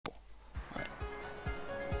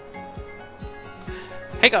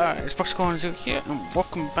Hey guys, Scarlet here, and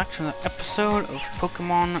welcome back to another episode of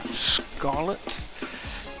Pokemon Scarlet.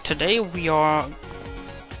 Today we are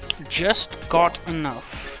just got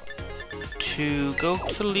enough to go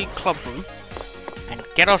to the League Club Room and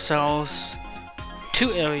get ourselves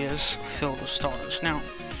 2 areas filled with starters. Now,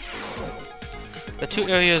 the 2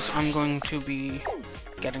 areas I'm going to be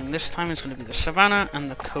getting this time is going to be the Savannah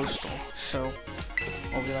and the Coastal. So,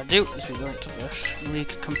 what we gotta do is we go into this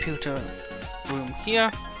League Computer room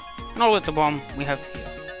here, and all at the bottom we have here.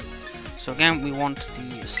 So again, we want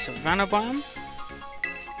the Savannah biome,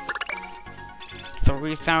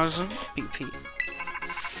 3000 BP.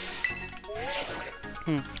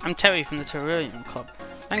 I'm Terry from the Terrarium Club.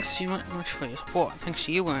 Thanks to you much for your support. Thanks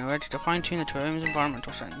to you, we're ready to fine-tune the terrarium's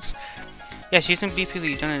environmental settings. Yes, using BP that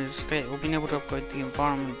you've done in this state, we'll be able to upgrade the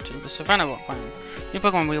environment to the Savannah biome. New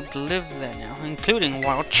Pokemon will be able to live there now, including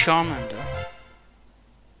Wild Charmander.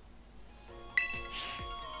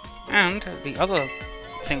 And the other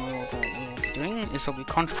thing we will be doing is we'll be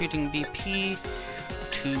contributing BP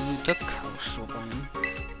to the coastal biome.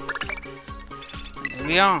 And there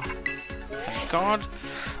we are. Thank God.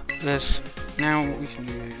 There's now we can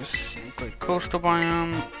use Great Coastal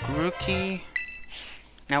Biome, Grookey.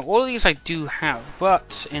 Now all of these I do have,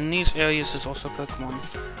 but in these areas there's also Pokemon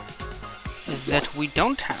that we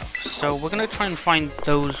don't have. So we're gonna try and find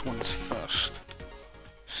those ones first.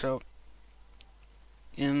 So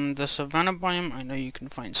in the Savannah biome, I know you can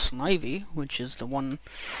find Snivy, which is the one,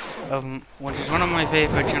 which is one of my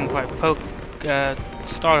favorite Gen 5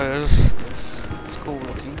 starters. It's cool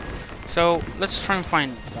looking. So let's try and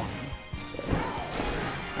find one.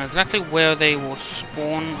 Now, exactly where they will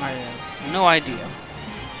spawn, I have no idea.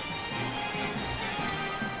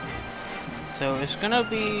 So it's gonna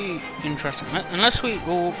be interesting, unless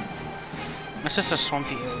unless it's a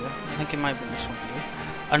swampy area. I think it might be a swampy area.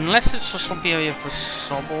 Unless it's a swampy area for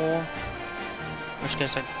Sobble, in which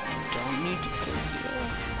case I don't need to go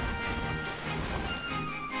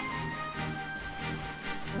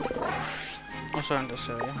here. Also in this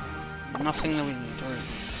area. Nothing that we need to.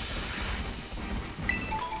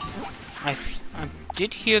 I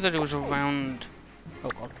did hear that it was around...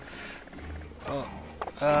 Oh god.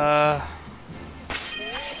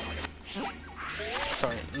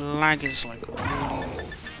 Sorry, lag is like really a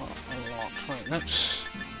lot. Right, let's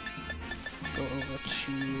go over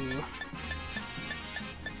to...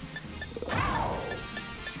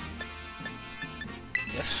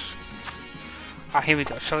 Yes. Here we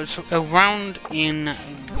go. So it's around in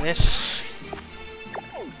this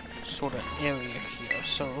sort of area here.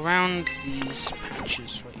 So around these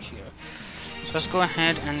patches right here. So let's go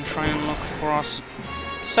ahead and try and look for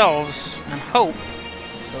ourselves and hope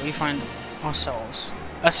that we find ourselves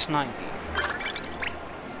a Snivy.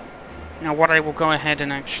 Now what I will go ahead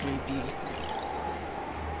and actually be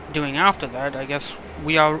doing after that, I guess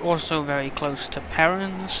we are also very close to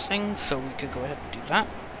pairing this thing, so we could go ahead and do that.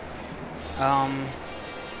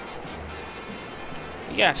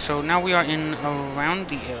 Yeah, so now we are in around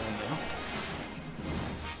the area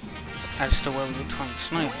as to where we were trying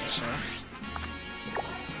Snivy, so...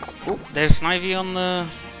 Oh, there's Snivy on the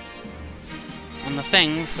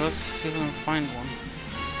thing, so let's see if we can find one.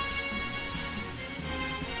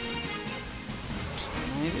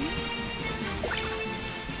 Maybe?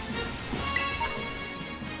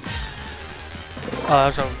 Oh,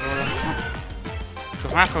 that's a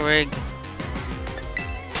Giraffe Rig.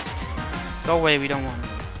 Go away, we don't want it.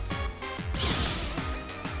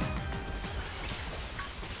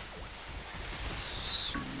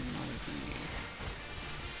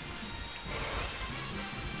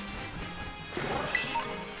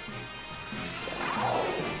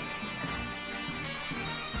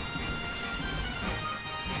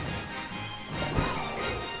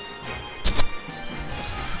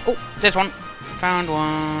 Oh, there's one. Found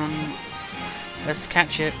one. Let's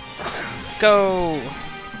catch it. Go!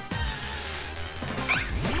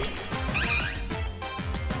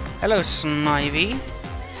 Hello, Snivy.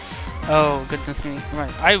 Oh, goodness me.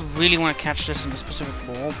 Right, I really want to catch this in a specific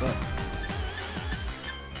ball, but...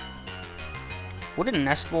 Would a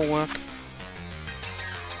nest ball work?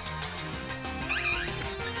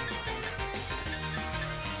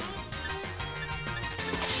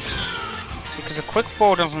 Because a quick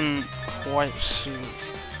ball doesn't quite suit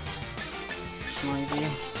Snivy.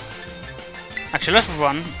 Actually, let's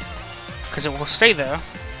run, because it will stay there.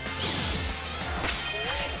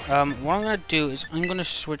 What I'm gonna do is I'm gonna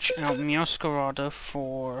switch out Meowscarada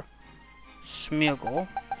for Smeargle.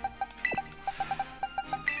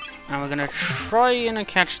 And we're gonna try and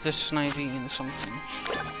catch this Snivy in something.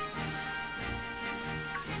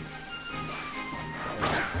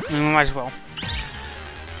 We might as well.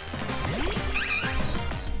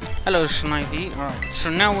 Hello, Snivy. Alright,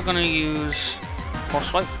 so now we're gonna use Force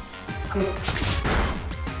Swipe.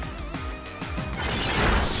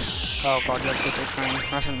 Oh god, you have to get train.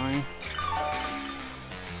 That's annoying.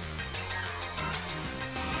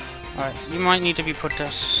 Alright, you might need to be put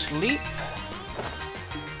to sleep.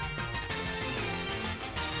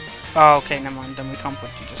 Oh, okay, never mind. Then we can't put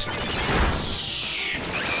you to sleep.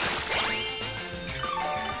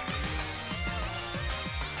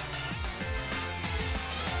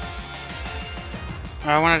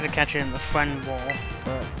 I wanted to catch it in the friend wall,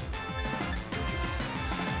 but...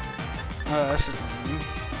 this is annoying.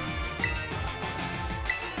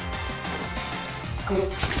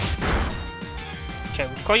 Okay,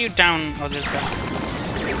 we've got you down. Oh, there's guy.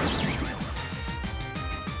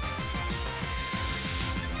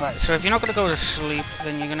 Alright, so if you're not gonna go to sleep,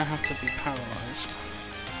 then you're gonna have to be paralyzed.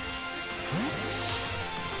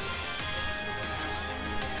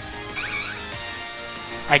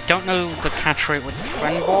 I don't know the catch rate with the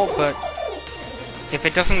friend ball, but if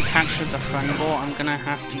it doesn't catch with the friend ball, I'm gonna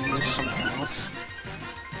have to use something else.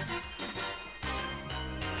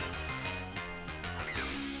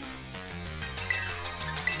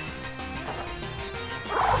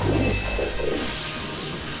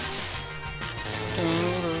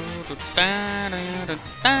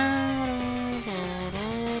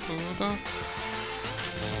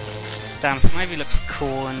 Damn, Snivy looks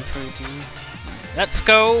cool in 3D. Let's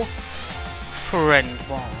go! Friend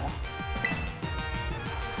ball.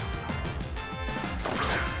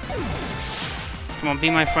 Come on, be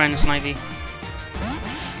my friend, Snivy.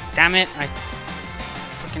 Damn it, I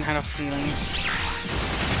freaking had a feeling.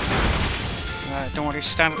 Don't worry,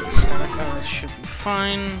 Statica should be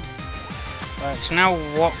fine. Alright, so now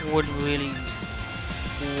what would really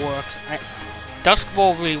work? Dusk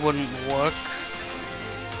Ball really wouldn't work.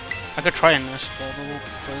 I could try a Nurse Ball,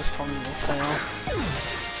 but this probably will fail.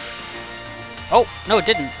 Oh! No, it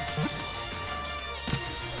didn't!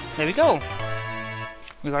 There we go!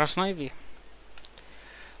 We got a Snivy.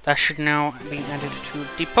 That should now be added to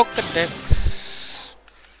the Pokédex.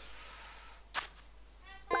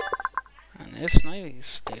 And there's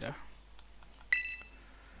Snivy's data.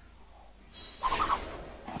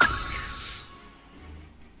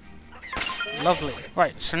 Lovely.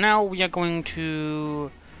 Right, so now we are going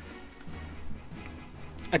to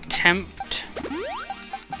attempt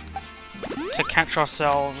to catch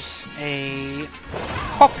ourselves a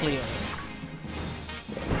Popplio.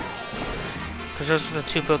 Because those are the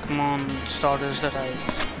two Pokemon starters that I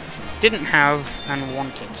didn't have and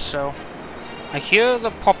wanted. So I hear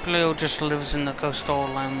the Popplio just lives in the coastal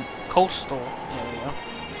area.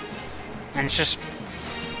 And it's just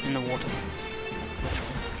in the water.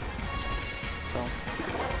 So.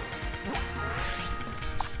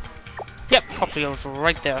 Yep, Popplio's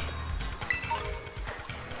right there.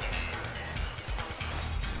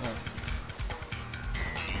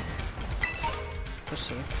 Let's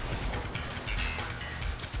see.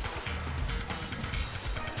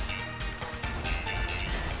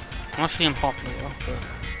 Mostly in Popplio, but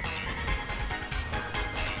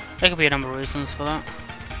there could be a number of reasons for that.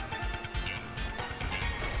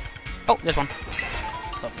 Oh, there's one.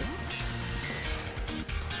 Lovely.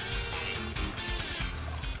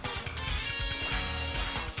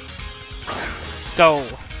 Go!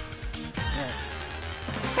 Yeah.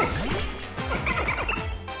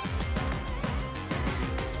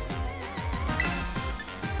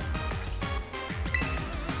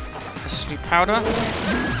 Sleep powder.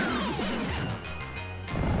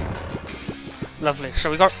 Lovely. So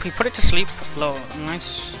we put it to sleep. Low.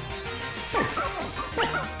 Nice.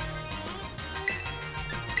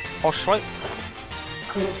 Force swipe.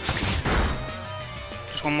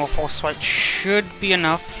 Just one more force swipe should be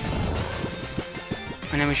enough.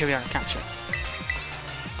 And then we should be able to catch it.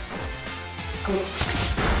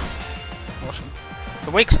 Awesome. If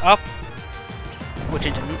it wakes up, which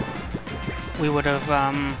it didn't, we would have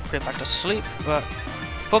put it back to sleep, but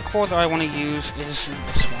the Pokeball that I want to use is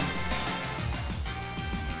this one.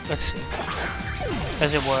 Let's see.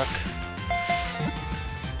 Does it work?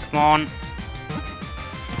 Come on.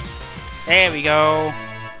 There we go.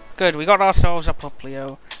 Good, we got ourselves a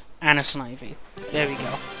Popplio and a Snivy. There we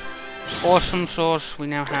go. Awesome sauce. We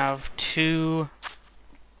now have 2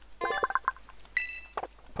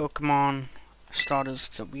 Pokemon starters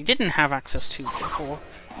that we didn't have access to before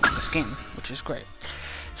this game, which is great.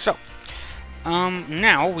 So,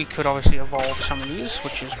 now we could obviously evolve some of these,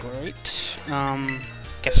 which is great.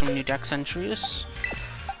 Get some new dex entries.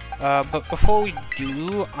 But before we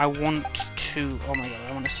do, I want to... Oh my god,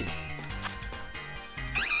 I want to see.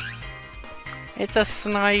 It's a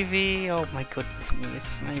Snivy! Oh my goodness me, it's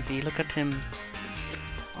Snivy. Look at him.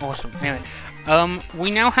 Awesome. Anyway,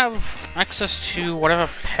 we now have access to whatever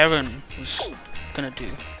Perrin was gonna do.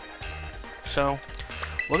 So,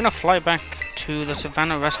 we're gonna fly back to the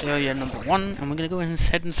Savannah Rest Area number 1, and we're gonna go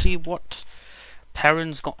ahead and see what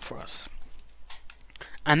Perrin's got for us.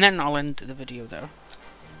 And then I'll end the video there.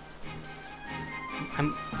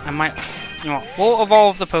 I might, you know what, we'll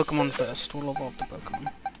evolve the Pokemon first. We'll evolve the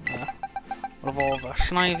Pokemon. We'll evolve our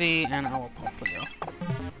Snivy and our Popplio.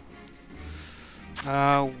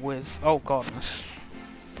 With, oh godness.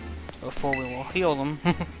 Before we will heal them.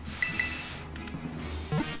 There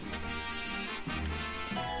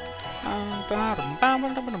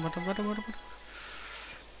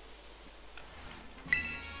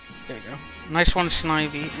you go. Nice one,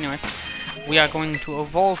 Snivy. Anyway, we are going to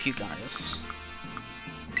evolve you guys.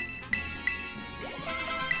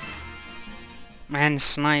 Man,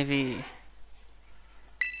 Snivy.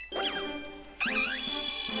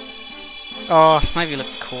 Oh, Snivy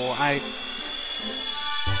looks cool. I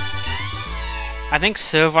think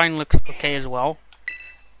Servine looks okay as well.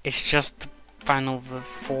 It's just the final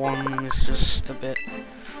form is just a bit...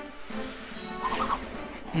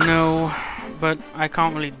 No, but I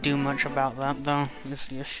can't really do much about that though, is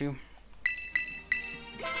the issue.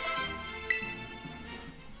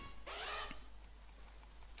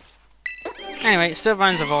 Anyway,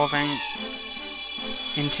 Servine's evolving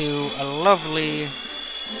into a lovely...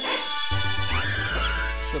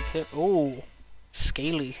 Oh,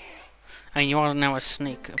 scaly. I mean, you are now a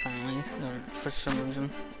snake, apparently, for some reason.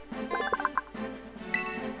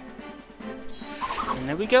 And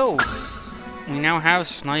there we go. We now have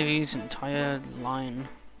Snivy's entire line.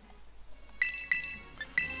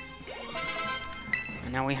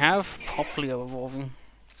 And now we have Popplio evolving.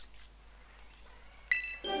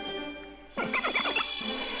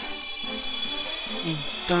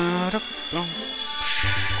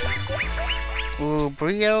 Ooh,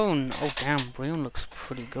 Brion! Oh damn, Brion looks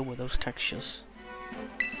pretty good with those textures.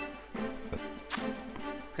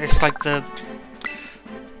 It's like the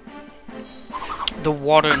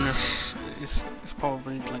waterness is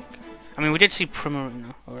probably like... I mean, we did see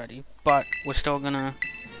Primarina already, but we're still gonna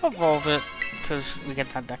evolve it because we get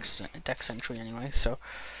that dex entry anyway, so...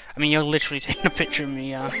 I mean, you're literally taking a picture of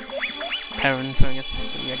me, Perrin, so I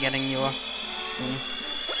guess you're getting your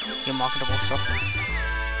marketable stuff.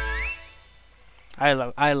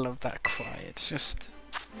 I love that cry. It's just,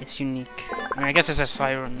 it's unique. I mean, I guess it's a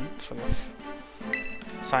siren sort of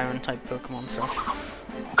type Pokemon. So yeah.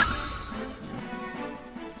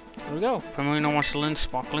 There we go. Primarina wants to learn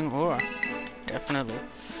Sparkling Aura. Definitely.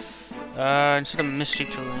 Instead of Misty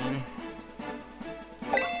Terrain.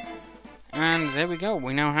 And there we go.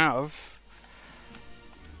 We now have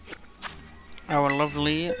our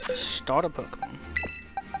lovely starter Pokemon,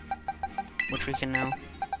 which we can now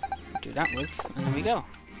do that with, and there we go.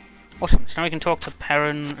 Awesome, so now we can talk to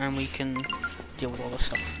Perrin and we can deal with all this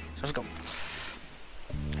stuff. So let's go.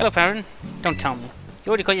 Hello Perrin, don't tell me. You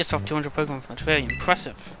already got yourself 200 Pokemon, that's very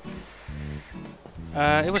impressive.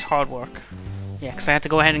 It was hard work. Yeah, because I had to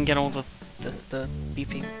go ahead and get all the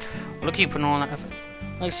BP. Well, look at you putting all that effort.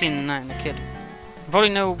 I like seeing that in a kid. You probably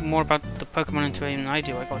know more about the Pokemon in terrain than I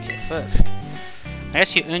do. I got here first. I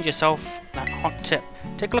guess you earned yourself that hot tip.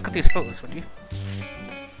 Take a look at these photos, would you?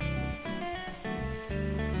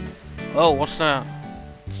 Oh, what's that?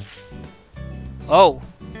 Oh!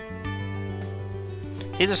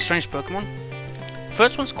 See this strange Pokemon? The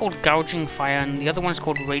first one's called Gouging Fire and the other one's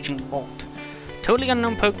called Raging Bolt. Totally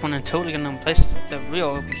unknown Pokemon in totally unknown places. If they're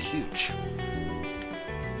real, it'll be huge.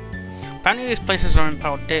 Apparently these places are in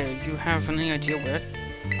Paldea. You have any idea where?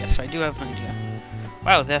 Yes, I do have an idea.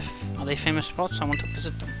 Wow, are they famous spots? I want to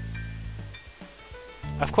visit them.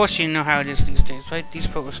 Of course you know how it is these days, right? These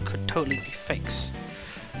photos could totally be fakes.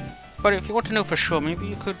 But if you want to know for sure, maybe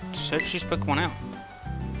you could search these Pokemon out.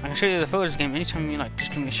 I can show you the photos game anytime you like, just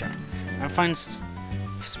give me a shout. And find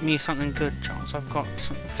me something good, Charles. I've got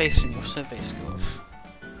some faith in your survey skills.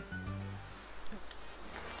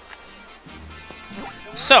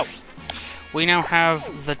 So, we now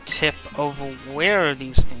have the tip over where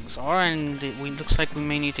these things are, and it looks like we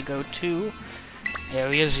may need to go to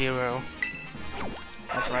Area 0.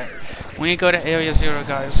 That's right. We need to go to Area 0,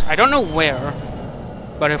 guys. I don't know where.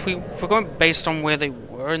 But if we're going based on where they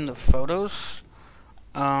were in the photos,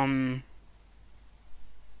 then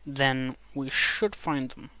we should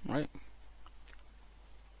find them, right?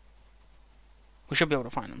 We should be able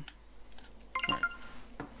to find them. Right.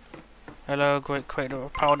 Hello, Great Crater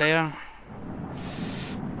of Paldea.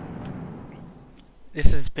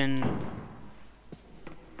 This has been...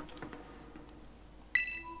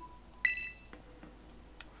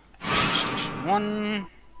 Station 1.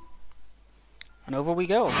 And over we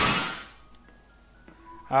go.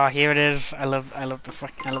 Ah, here it is. I love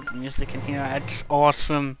the music in here. It's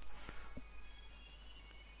awesome.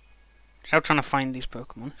 So trying to find these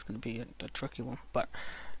Pokemon. It's going to be a tricky one, but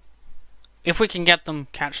if we can get them,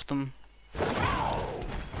 catch them. Oh,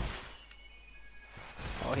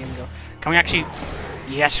 here we go. Can we actually?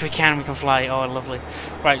 Yes, we can. We can fly. Oh, lovely.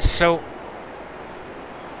 Right. So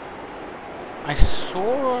I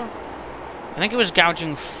saw. I think it was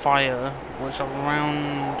Gouging Fire was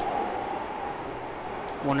around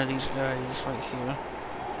one of these areas right here.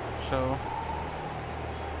 So,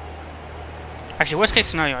 actually, worst case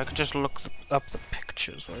scenario, I could just look up the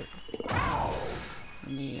pictures, right?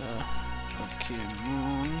 Let me,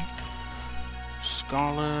 Pokemon,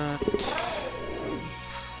 Scarlet,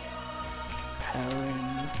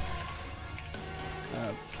 Perrin,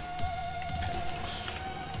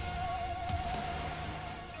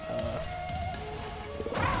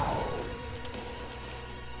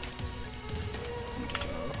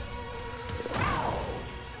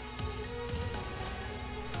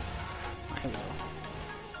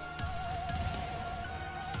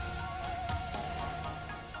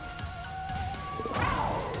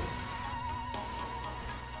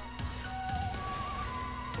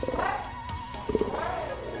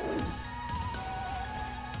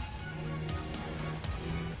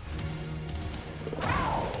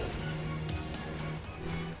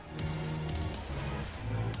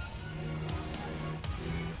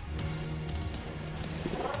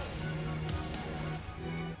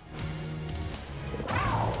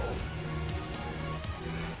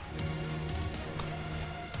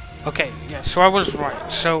 okay, yeah, so I was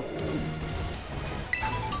right. So,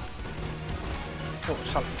 oh,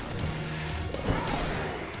 sorry.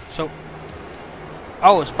 So,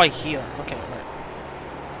 oh, it's by here. Okay, right.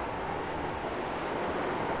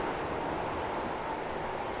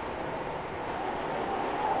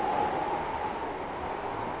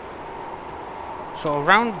 So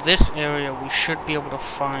around this area, we should be able to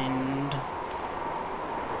find.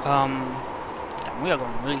 Damn, we are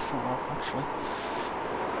going really far, actually.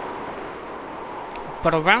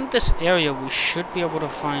 But around this area, we should be able to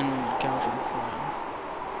find Gouging Fire.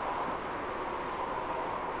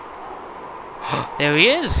 There he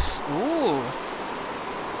is! Ooh!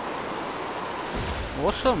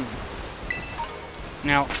 Awesome!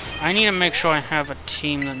 Now, I need to make sure I have a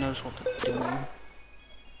team that knows what to do.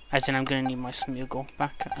 As in, I'm gonna need my Smeargle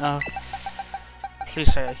back.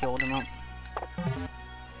 Please say I healed him up.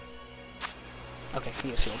 Okay, he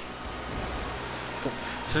is healed. Cool.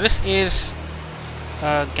 So this is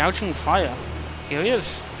Gouging Fire. Here he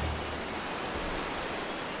is.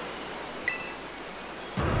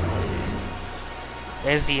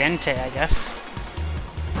 There's the Entei, I guess.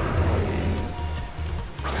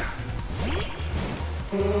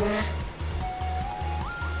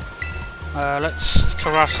 Let's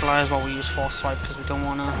terrestrialize while we use Force Swipe because we don't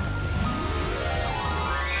wanna.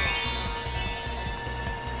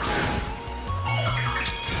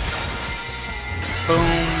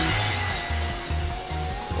 Boom.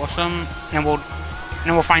 Awesome. And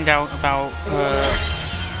we'll find out about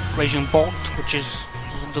Raging Bolt, which is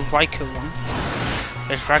the Raikou one.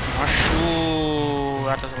 There's Dragon Rush. Ooh,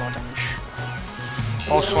 that does a lot of damage.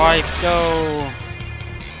 Force Swipe, go!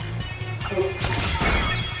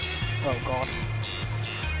 Oh god.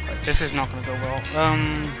 Right, this is not gonna go well.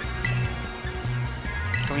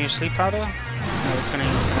 Can we use Sleep Powder? No, it's gonna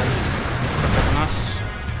use quicker than us.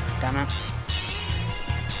 Damn it.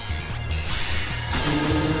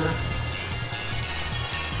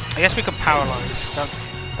 I guess we could paralyze. That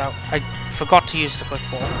I forgot to use the quick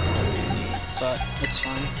ball, but it's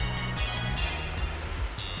fine.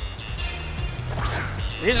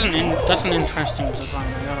 It is that's an interesting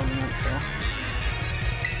design. I gotta admit, though.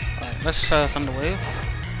 Alright, let's Thunder Wave.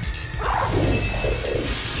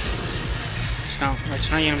 So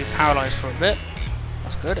now you're gonna be paralyzed for a bit.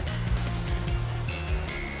 That's good.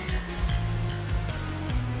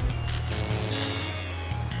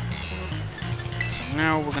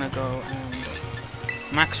 Now we're gonna go and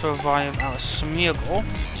max revive our Smeargle.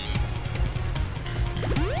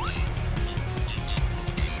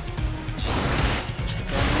 Just the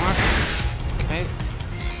Dragon Rush. Okay.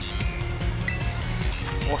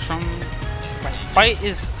 Awesome. Right, Bite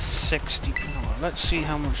is 60 power. Let's see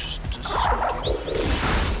how much this is gonna do.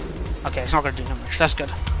 Okay, it's not gonna do that much. That's good.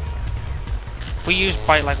 If we use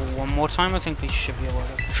Bite like one more time, I think we should be able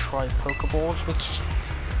to try Pokeballs with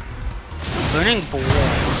Burning Ball.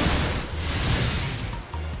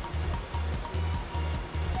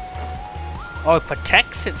 Oh, it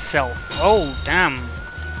protects itself. Oh, damn.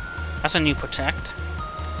 That's a new protect.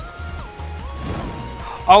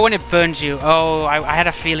 Oh, when it burns you. Oh, I had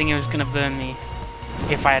a feeling it was gonna burn me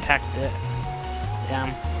if I attacked it.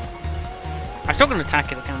 Damn. I'm still gonna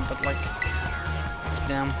attack it again, but like,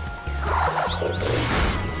 damn.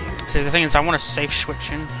 See, the thing is, I want to safe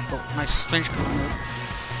switch in, but my flinch can move.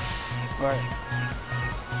 Right.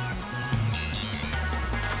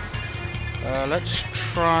 Let's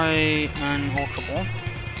try an Ultra Ball.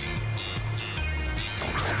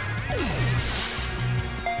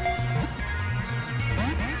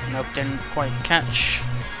 Nope, didn't quite catch.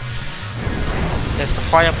 There's the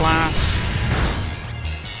Fire Blast.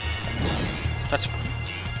 That's fine.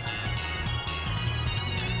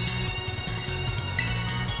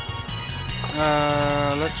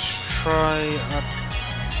 Let's try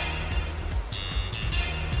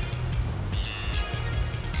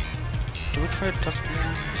do we try a Dust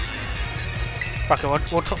Ball? Okay,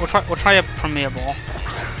 we'll try a Premier Ball.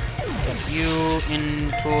 Get you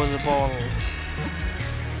into the ball.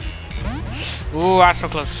 Ooh, that's so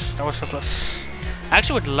close. That was so close. I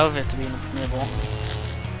actually would love it to be in a Premier Ball.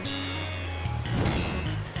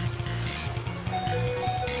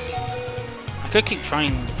 I could keep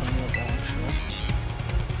trying the Premier Ball, actually.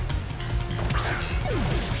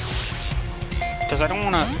 Because I don't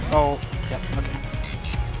want to... Oh, yeah, okay.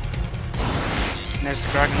 And there's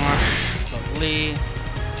the Dragon Rush. Lovely.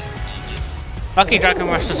 Lucky Dragon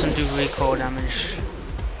Rush doesn't do recoil damage.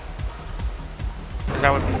 Because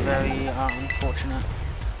that would be very unfortunate.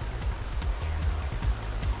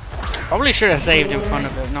 Probably should have saved in front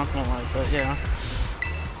of it, not gonna lie, but yeah.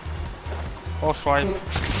 Force Swipe.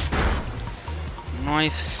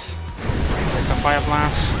 Nice. There's the Fire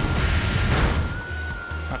Blast.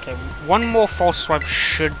 Okay, one more False Swipe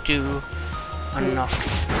should do enough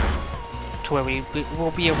to where we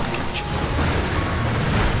will be able to catch it.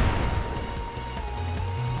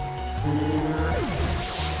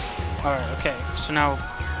 Alright, okay, so now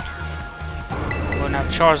we'll have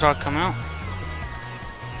Charizard come out.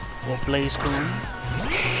 Or Blaze Goon.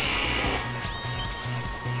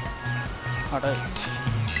 Alright.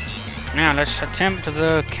 Now let's attempt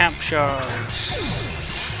the captures.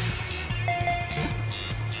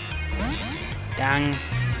 Dang.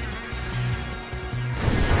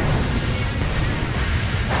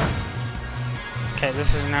 Okay,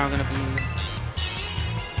 this is now gonna be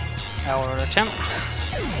our attempts.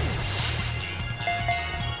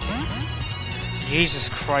 Jesus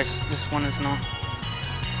Christ, this one is not.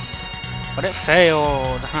 But it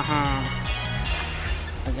failed, haha.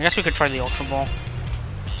 I guess we could try the Ultra Ball.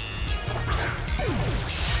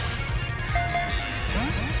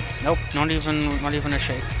 Nope, not even a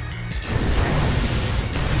shake.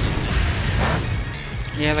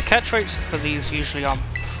 Yeah, the catch rates for these usually are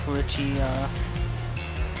pretty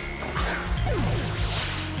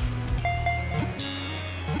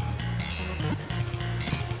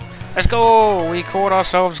Let's go! We caught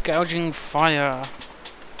ourselves Gouging Fire.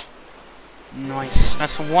 Nice.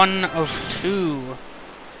 That's one of two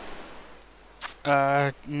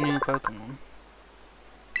new Pokemon.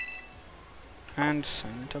 And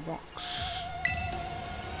center box.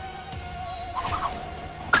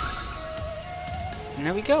 And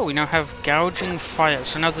there we go. We now have Gouging Fire.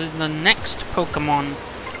 So now the next Pokemon,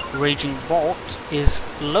 Raging Bolt, is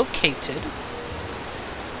located.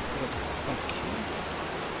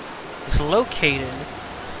 It's located,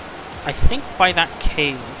 I think, by that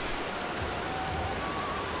cave.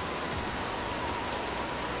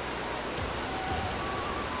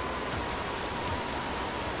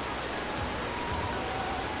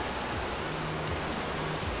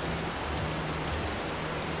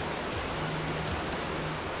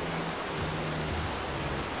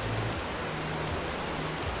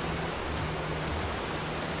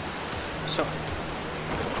 So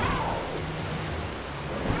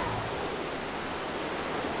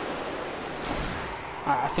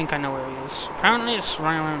I think I know where he is. Apparently it's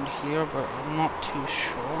right around here, but I'm not too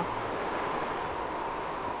sure.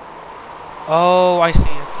 Oh, I see.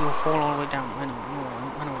 You'll fall all the way down. I know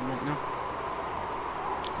what I meant now.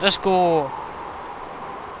 Let's go!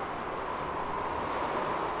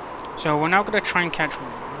 So we're now going to try and catch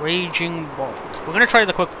Raging Bolt. We're going to try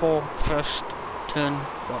the Quick Ball first turn,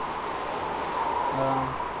 but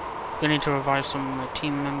we need to revive some of my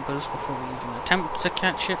team members before we even attempt to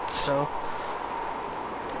catch it, so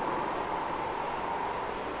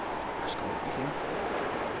let's go over here.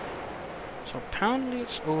 So apparently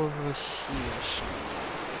it's over here, so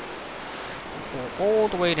fall all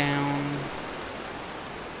the way down.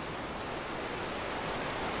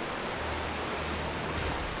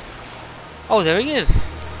 Oh, there he is!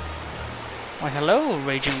 Why, hello,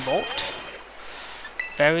 Raging Bolt.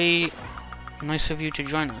 Very Nice of you to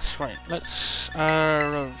join us. Right, let's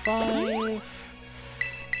revive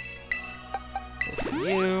both of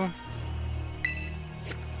you.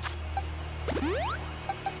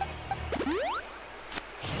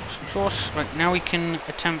 Some sauce. Right, now we can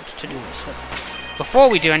attempt to do this. So, before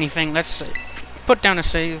we do anything, let's put down a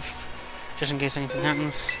save, just in case anything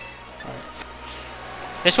happens. Right.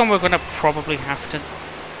 This one we're gonna probably have to,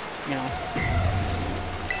 you know.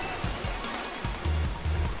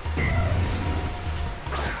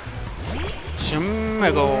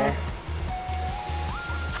 Smiggle.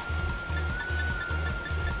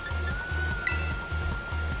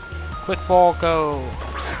 Quick ball, go.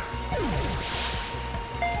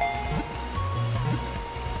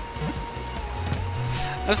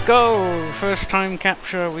 Let's go! First time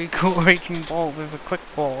capture, we caught Raging Ball with a quick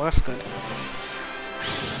ball. That's good.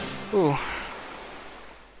 Ooh.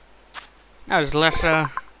 That was less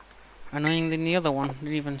annoying than the other one.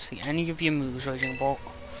 Didn't even see any of your moves, Raging Ball.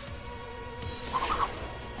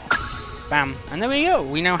 Bam. And there we go.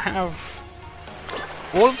 We now have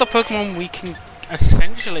all of the Pokemon we can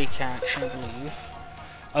essentially catch, I believe,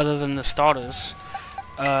 other than the starters,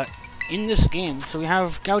 in this game. So we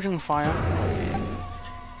have Gouging Fire.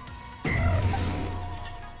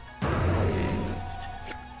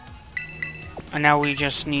 And now we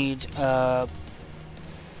just need the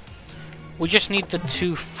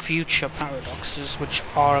two future paradoxes, which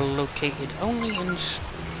are located only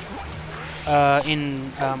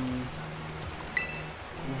in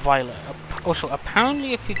Violet. Also,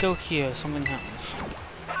 apparently if we go here, something happens.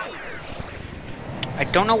 I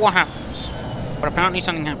don't know what happens, but apparently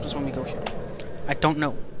something happens when we go here. I don't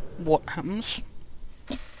know what happens,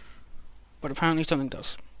 but apparently something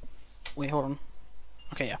does. Wait, hold on.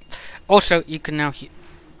 Okay, yeah. Also, you can now hear...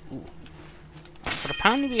 Ooh. But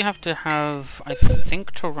apparently we have to have, I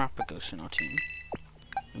think, Terrapagos in our team.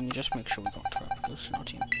 Let me just make sure we got Terrapagos in our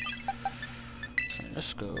team. So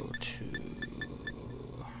let's go to...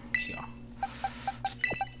 here.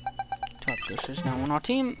 Terrapagos is now on our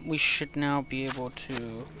team. We should now be able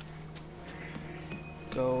to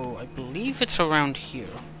go... I believe it's around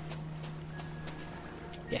here.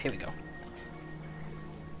 Yeah, here we go.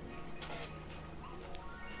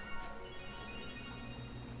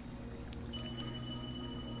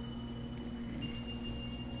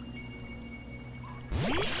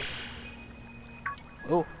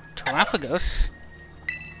 Oh, Terrapagos.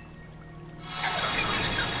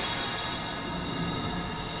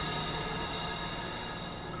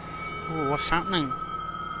 Oh, what's happening?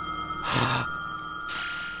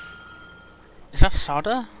 Is that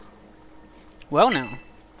Sada? Well now,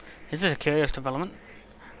 this is a curious development.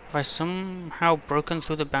 Have I somehow broken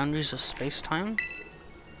through the boundaries of space-time?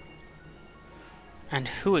 And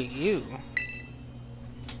who are you?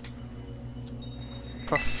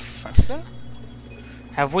 Professor?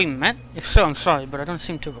 Have we met? If so, I'm sorry, but I don't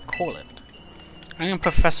seem to recall it. I am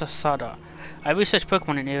Professor Sada. I research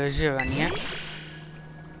Pokemon in Area Zero, and yet...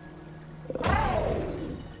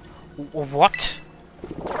 What?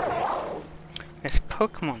 This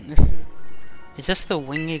Pokemon, is this the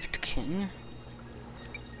Winged King?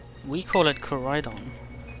 We call it Koraidon.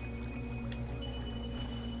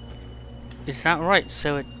 Is that right?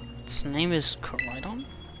 So its name is Koraidon?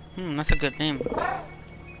 That's a good name.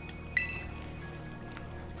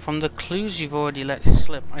 From the clues you've already let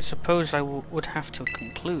slip, I suppose I would have to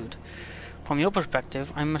conclude. From your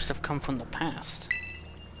perspective, I must have come from the past.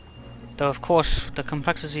 Though of course, the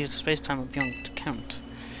complexities of space-time are beyond count.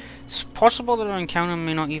 It's possible that our encounter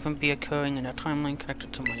may not even be occurring in a timeline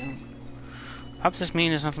connected to my own. Perhaps this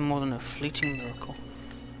means is nothing more than a fleeting miracle.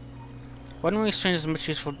 Why don't we exchange as much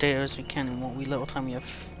useful data as we can in what little time we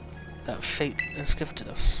have that fate has gifted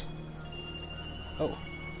us? Oh.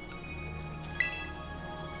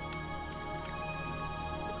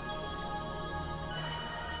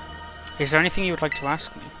 Is there anything you would like to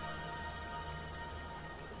ask me?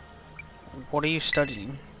 What are you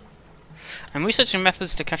studying? I'm researching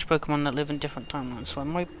methods to catch Pokemon that live in different timelines, so I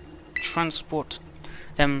might transport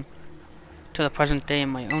them to the present day in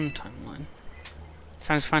my own timeline.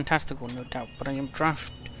 Sounds fantastical, no doubt, but I am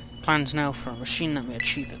draft plans now for a machine that may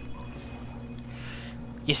achieve it.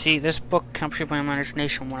 You see, this book captured my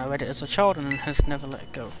imagination when I read it as a child and has never let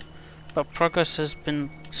it go. But progress has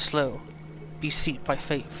been slow, beset by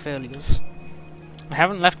failures. I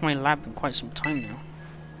haven't left my lab in quite some time now.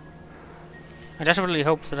 I desperately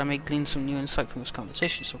hope that I may glean some new insight from this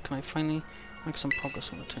conversation, so can I finally make some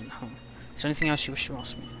progress on return home? Is there anything else you wish to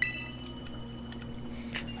ask me?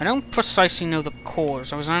 I don't precisely know the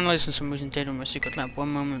cause. I was analysing some recent data in my secret lab one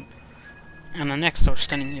moment, and the next I was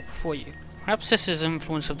standing here before you. Perhaps this is the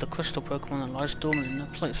influence of the crystal Pokemon that lies dormant in their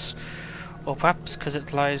place. Or perhaps because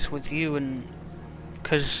it lies with you and...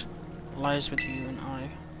 Because lies with you and I.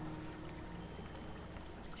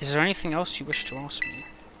 Is there anything else you wish to ask me?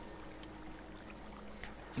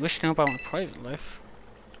 You wish to know about my private life?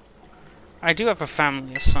 I do have a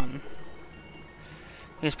family, a son.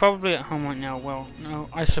 He's probably at home right now. Well, no,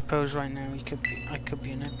 I suppose right now I could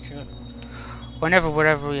be inaccurate. Whenever,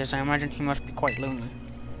 wherever he is, I imagine he must be quite lonely.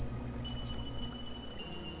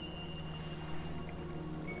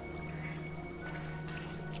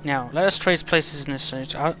 Now, let us trade places in this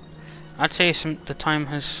search. I'd say the time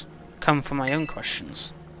has come for my own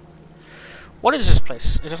questions. What is this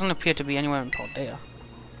place? It doesn't appear to be anywhere in Paldea.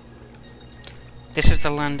 This is the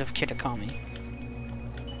land of Kitakami.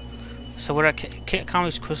 So we're at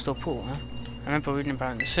Kitakami's crystal pool, huh? I remember reading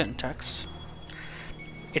about it in a certain text.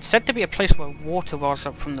 It's said to be a place where water wells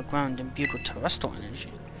up from the ground imbued with terrestrial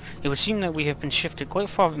energy. It would seem that we have been shifted quite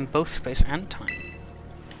far in both space and time.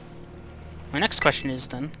 My next question is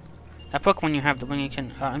then, that Pokemon you have, the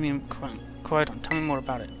Wingikin, Koraidon, tell me more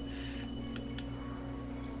about it.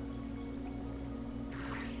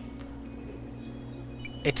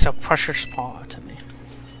 It's a precious part to me.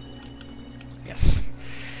 Yes.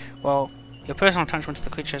 Well, your personal attachment to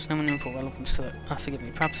the creature has no meaningful relevance to it. Forgive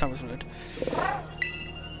me, perhaps that was rude.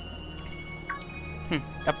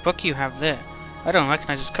 That book you have there. I don't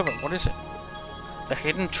recognize its cover. What is it? The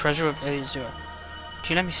Hidden Treasure of Area Zero.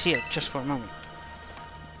 Do you let me see it just for a moment?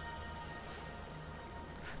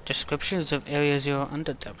 Descriptions of Area Zero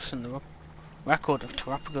Underdepths in the record of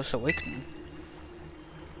Terrapagos Awakening.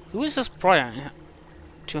 Who is this Briar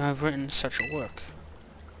to have written such a work?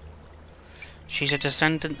 She's a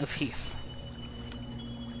descendant of Heath.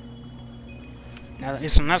 Now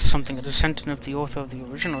isn't that something, a descendant of the author of the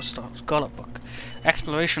original Scarlet book.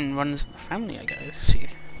 Exploration runs in the family, I guess. See.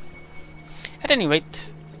 At any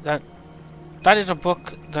rate, that is a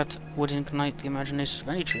book that would ignite the imagination of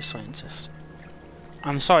any true scientist.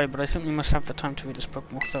 I'm sorry, but I think we must have the time to read this book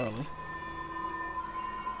more thoroughly.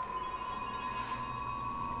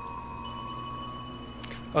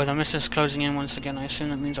 Oh, the mist is closing in once again. I assume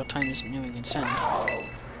that means our time is nearing its end.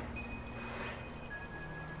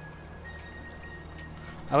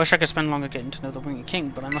 I wish I could spend longer getting to know the Winged King,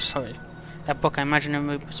 but I must hurry. That book, I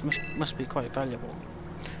imagine, must be quite valuable.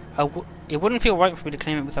 It wouldn't feel right for me to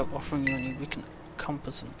claim it without offering you any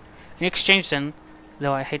recompense. In exchange then,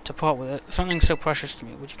 though I hate to part with it, something so precious to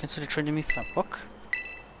me, would you consider trading me for that book?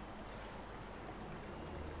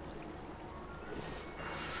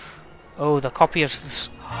 Oh, the copy of this...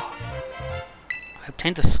 I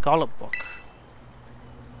obtained the Scarlet book.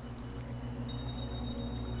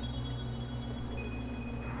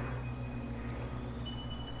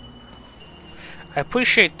 I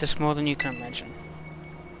appreciate this more than you can imagine.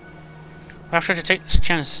 Perhaps I should take this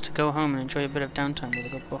chance to go home and enjoy a bit of downtime with a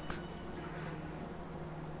good book.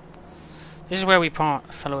 This is where we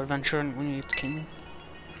part, fellow adventurer and Winged King.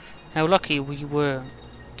 How lucky we were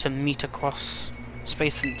to meet across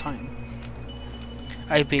space and time.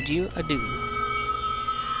 I bid you adieu.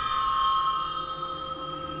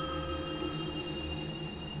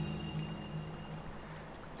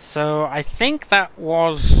 So I think that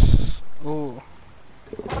was... Ooh.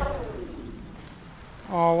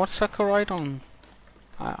 Oh, what's that Koraidon?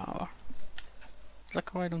 What's that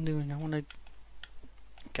Koraidon doing? I wanna...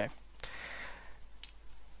 Okay.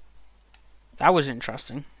 That was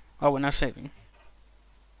interesting. Oh, we're now saving.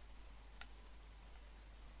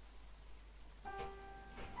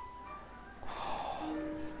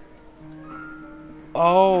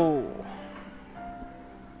 Oh.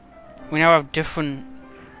 We now have different...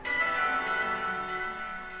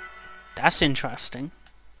 That's interesting.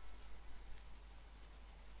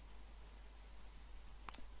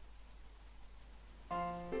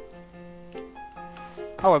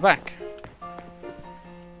 Oh, we're back.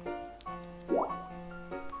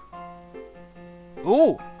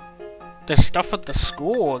 Ooh! There's stuff at the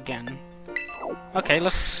school again. Okay,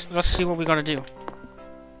 let's see what we gotta do.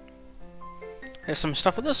 There's some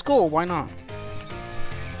stuff at the school, why not?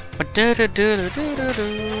 Okay,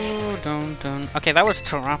 that was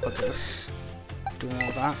Terrapagos doing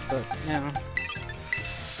all that, but yeah.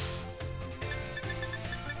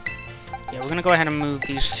 Yeah, we're gonna go ahead and move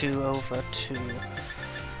these two over to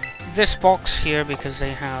this box here because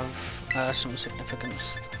they have some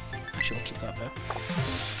significance. Actually, we'll keep that there.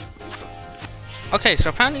 Okay, so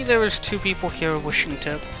apparently there is two people here wishing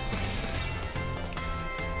to...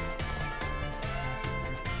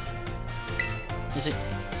 Is it...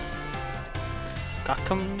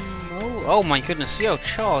 Gakam? Oh my goodness, yo,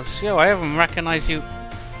 Charles, yo, I haven't recognized you.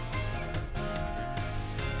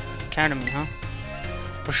 Academy, huh?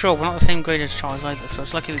 For sure, we're not the same grade as Charles either, so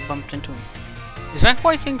it's lucky we bumped into him. Is that who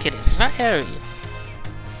I think it is? Is that Harry?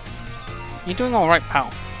 You're doing alright,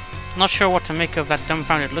 pal. I'm not sure what to make of that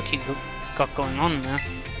dumbfounded look you got going on there.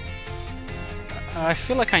 I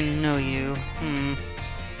feel like I know you.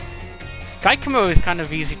 Gaikamo is kind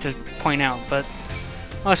of easy to point out, but...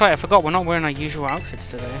 Oh, sorry, I forgot, we're not wearing our usual outfits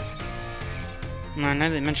today. Now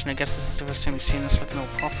they mention, I guess this is the first time we've seen us looking all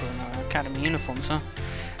proper in our academy uniforms, huh?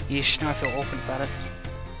 Yeesh, now I feel awkward about it.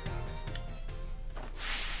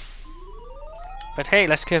 But hey,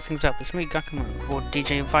 let's clear things up. It's me, Gakumo, or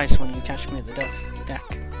DJ Vice when you catch me at the deck.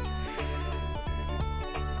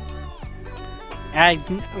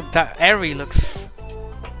 That Eri looks...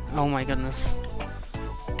 Oh my goodness.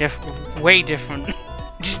 Way different.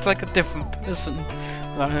 She's like a different person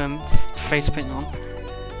without her face paint on.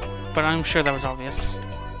 But I'm sure that was obvious.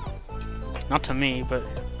 Not to me, but...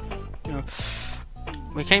 You know...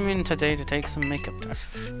 We came in today to take some makeup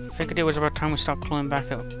tests. Figured it was about time we stopped clawing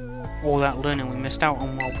back at all that learning we missed out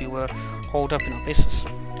on while we were holed up in our bases.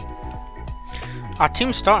 Our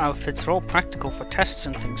team start outfits are all practical for tests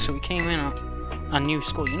and things, so we came in our new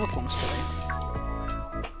school uniforms today.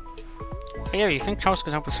 Hey, you think Charles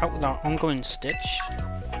could help us out with our ongoing Stitch?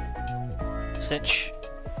 Hey,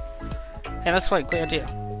 that's right, great idea.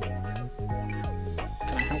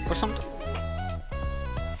 Can I help with something?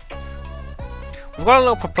 We've got a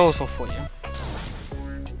little proposal for you.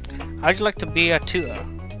 How'd you like to be a tutor?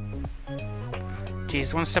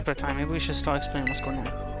 Geez, one step at a time. Maybe we should start explaining what's going on.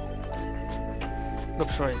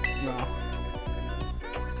 Oops, right. No.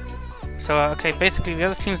 So, okay, basically the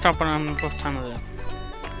other teams start on a rough time of it.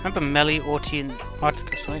 Remember Melly, Orty, and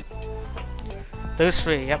Articus, right? Those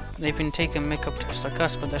three, yep. They've been taking makeup tests like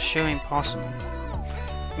us, but they're sure ain't passing them.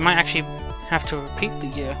 You might actually have to repeat the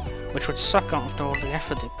year, which would suck after all the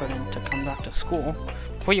effort they put in to come back to school.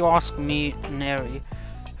 Before you ask, me and Neri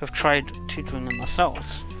have tried tutoring them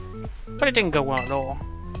ourselves. But it didn't go well at all.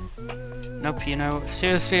 Nope, you know,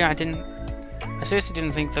 seriously, I seriously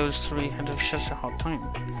didn't think those three had such a hard time.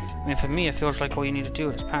 I mean, for me, it feels like all you need to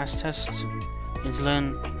do is pass tests, is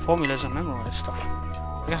learn formulas and memorize stuff.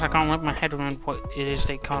 I guess I can't wrap my head around what it is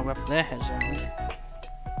they can't wrap their heads around.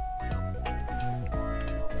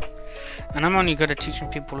 And I'm only good at teaching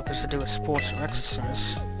people if it's to do with sports or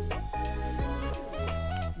exercise.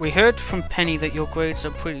 We heard from Penny that your grades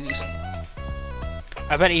are pretty decent.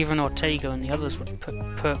 I bet even Ortega and the others would put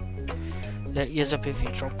their ears up if you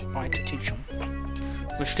dropped by to teach them.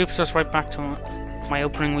 Which loops us right back to my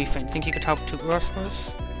opening refrain. Think you could help tutor us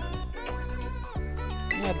first?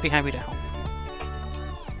 Yeah, I'd be happy to help.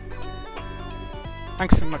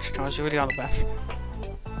 Thanks so much, Charles. You really are the best.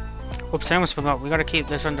 Oops, I almost forgot. We gotta keep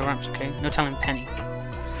this under wraps, okay? No telling Penny.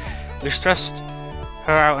 We've stressed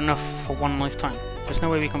her out enough for one lifetime. There's no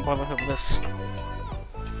way we can bother her with this.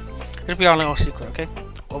 It'll be our little secret, okay?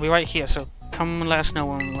 We'll be right here, so come and let us know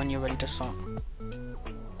when you're ready to start.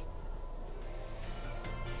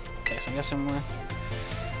 Okay, so I'm guessing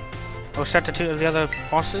we're set to tutor the other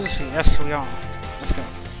bosses? Yes, we are. Let's go.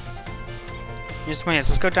 Here's my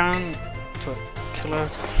Let's go down to a killer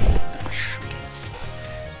stash.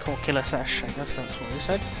 Called killer stash, I guess that's what he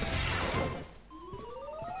said.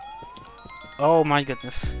 Oh my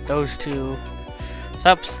goodness, those two.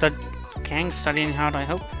 What's up, gang? Studying hard, I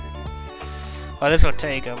hope. Well, this is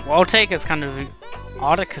Ortega. Well, Ortega's kind of...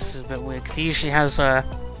 Articus is a bit weird, because he usually has a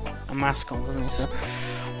mask on, doesn't he? So,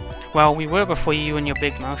 well, we were before you and your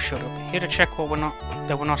big mouth showed up. Here to check that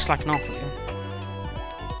we're not slacking off with you.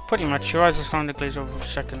 Pretty much. Your eyes are starting to glaze over for a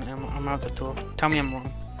second, and I'm out the door. Tell me I'm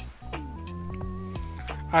wrong.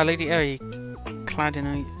 Ah, Lady Eri, clad in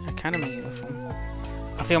an academy uniform.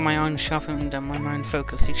 I feel my eyes sharpened and my mind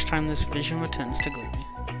focused each time this vision returns to glory.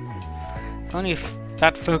 If only if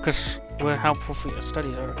that focus were helpful for your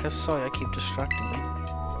studies, Aricus. Sorry I keep distracting you.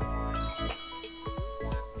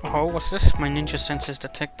 Oh, what's this? My ninja senses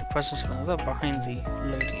detect the presence of another behind the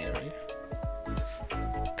Lady Eri.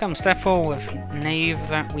 Come, step forward, knave,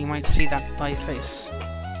 that we might see that thy face.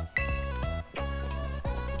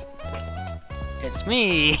 It's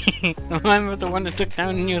me! I'm the one that took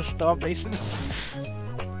down your star basin.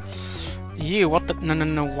 You, what the—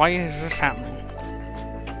 No, why is this happening?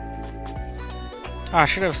 I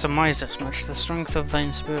should have surmised as much. The strength of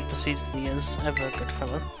thine spirit precedes thee as ever, good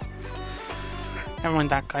fellow. Never mind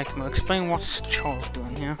that guy, come on, explain what's Charles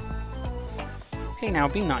doing here. Hey now,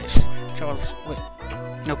 be nice. Charles, wait.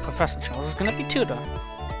 No, Professor Charles is gonna be tutor.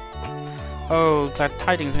 Oh, glad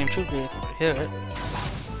tidings named truly if I hear it.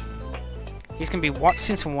 He's gonna be what?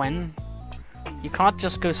 Since when? You can't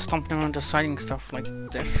just go stomping around deciding stuff like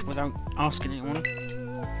this without asking anyone.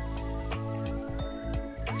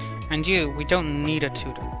 And you, we don't need a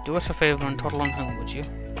tutor. Do us a favor and toddle on home, would you?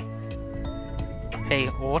 Hey,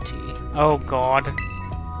 Orty. Oh god.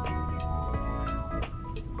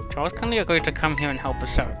 Charles kindly agreed to come here and help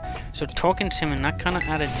us out. So talking to him in that kind of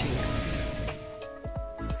attitude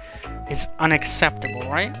is unacceptable,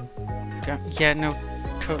 right? Yeah, no,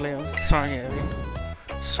 totally. Sorry, Arian.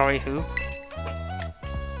 Sorry, who?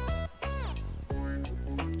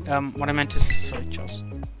 What I meant is... Sorry, Charles.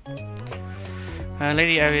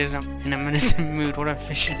 Lady Area is in a menacing mood. What a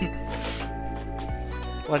vision.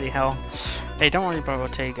 Bloody hell. Hey, don't worry about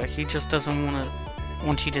Ortega. He just doesn't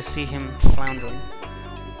want you to see him floundering.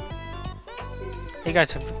 Hey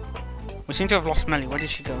guys, we seem to have lost Melly. Where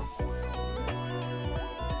did she go?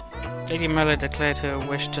 Lady Melly declared her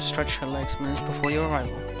wish to stretch her legs minutes before your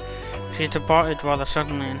arrival. She departed rather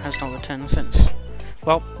suddenly and has not returned since.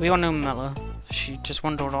 Well, we all know Mella. She just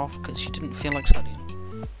wandered off because she didn't feel like studying.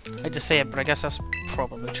 I hate to say it, but I guess that's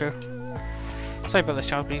probably true. Sorry about this,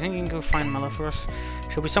 child, but you think you can go find Mella for us?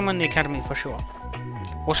 She'll be somewhere in the academy for sure.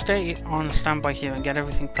 We'll stay on standby here and get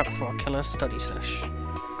everything prepped for our killer study sesh.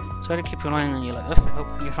 Sorry to keep relying on you like this. I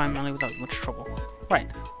hope you find Melly without much trouble. Right.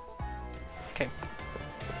 Okay.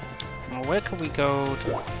 Now where could we go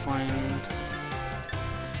to find...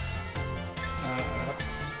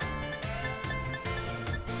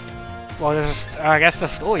 well, this is, I guess the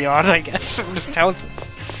schoolyard, I guess. It just tells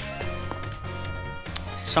us.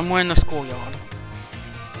 Somewhere in the schoolyard.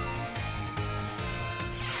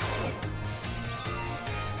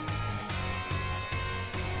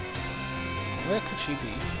 Where could she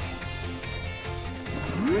be?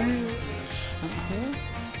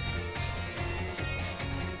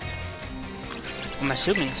 I'm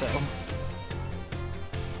assuming so.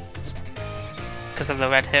 Because of the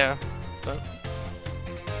red hair. But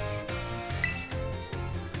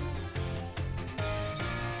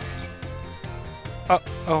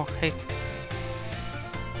oh, hey.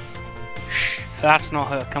 Shh, that's not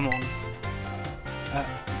her, come on.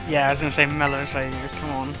 Yeah, I was gonna say Mello's right here,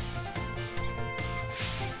 come on.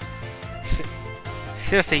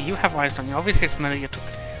 Seriously, you have eyes on you. Obviously it's Mello you took.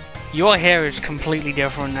 Your hair is completely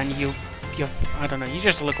different and you I don't know, you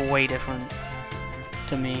just look way different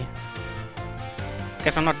to me.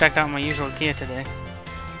 Guess I'm not decked out in my usual gear today.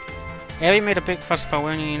 Harry made a big fuss about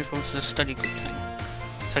wearing your uniform to the study group thing.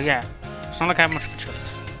 So yeah, it's not like I have much of a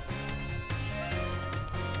choice.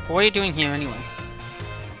 But what are you doing here anyway?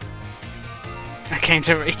 I came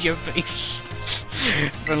to raid your base.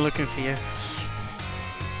 Been looking for you.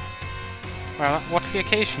 Well, what's the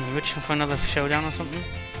occasion? You itching for another showdown or something?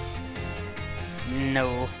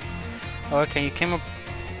 No. Oh, okay, you came up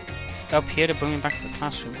here to bring me back to the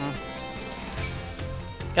classroom, huh?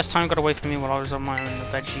 Guess time got away from me while I was admiring the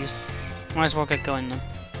veggies. Might as well get going then.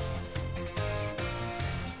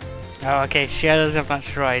 Oh, okay, she has if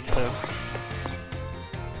that's right, so...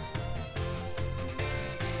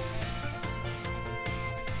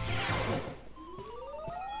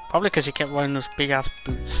 Probably because he kept wearing those big-ass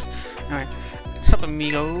boots. Alright, what's up,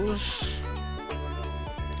 amigos?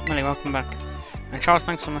 Melly, welcome back. And Charles,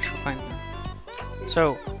 thanks so much for finding me.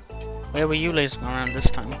 So, where were you lazing around this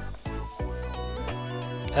time?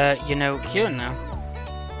 You know, here now.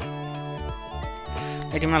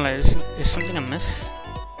 Lady Mello, is something amiss?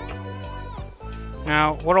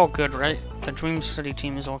 Now, we're all good, right? The Dream Study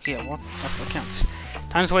team is all here. What? That's what counts.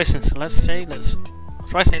 Time's wasting, so let's hit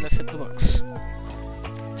the books.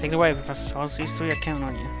 Take it away, Professor Charles. These three are counting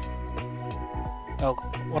on you. Oh,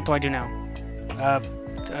 what do I do now?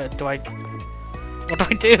 What do I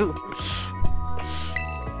do?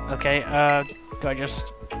 Okay, do I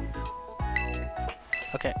just...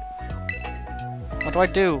 Okay. What do I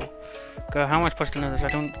do? How am I supposed to know this? I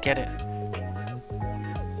don't get it.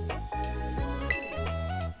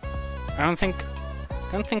 I don't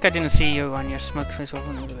think I didn't see you on your smoke face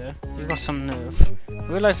over there. You've got some nerve. I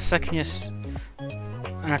realized the second you're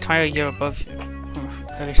an entire year above you.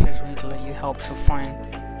 Early says we need to let you help, so fine.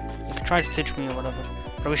 You can try to teach me or whatever.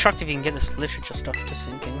 But I'll be shocked if you can get this literature stuff to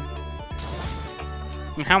sink in.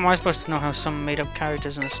 I mean, how am I supposed to know how some made-up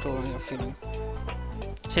characters in a story are feeling?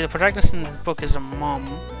 See, the protagonist in the book is a mom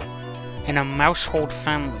in a mousehold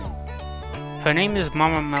family. Her name is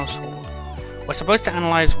Mama Mousehold. We're supposed to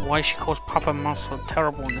analyze why she calls Papa Mousehold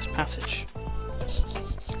terrible in this passage.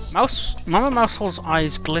 Mama Mousehold's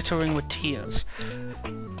eyes glittering with tears.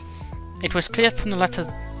 It was clear from the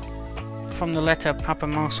letter Papa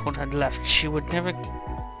Mousehold had left, she would never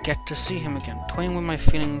get to see him again. Toying with my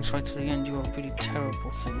feelings right to the end, you are a really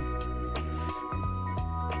terrible thing.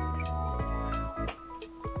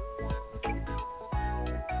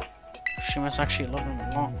 She must actually love him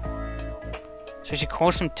a lot. So she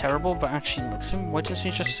calls him terrible but actually loves him? Why doesn't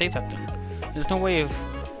she just say that then? There's no way of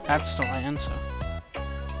that's the right answer.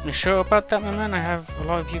 You sure about that, my man? I have a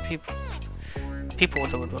lot of you people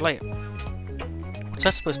that would relate. What's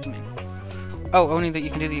that supposed to mean? Oh, only that you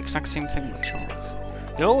can do the exact same thing with Charles.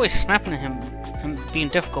 You're always snapping at him and being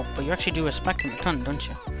difficult, but you actually do respect him a ton, don't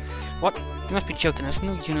you? What? You must be joking. There's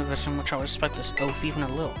no universe in which I'll respect this oath even a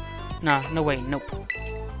little. Nah, no way, nope.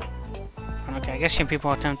 Okay, I guess some people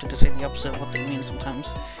are tempted to say the opposite of what they mean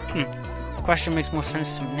sometimes. The question makes more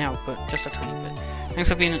sense to me now, but just a tiny bit. Thanks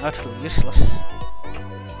for being utterly useless.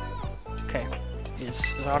 Okay,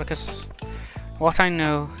 is Articus? What I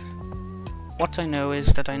know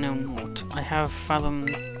is that I know naught. I have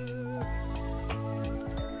fathomed...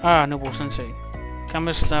 Ah, noble sensei.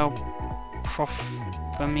 Comest thou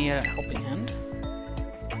proffer me a helping hand?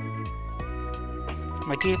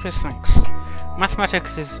 My deepest thanks.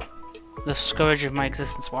 Mathematics is the scourge of my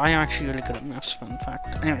existence. Well, I am actually really good at maths, fun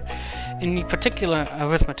fact. Anyway, in particular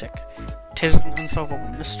arithmetic, 'tis an unsolvable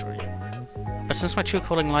mystery. But since my true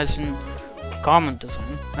calling lies in garment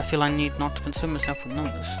design, I feel I need not to concern myself with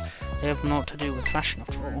numbers. They have naught to do with fashion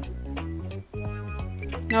after all.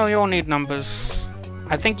 No, you all need numbers.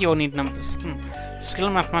 I think you all need numbers. Skill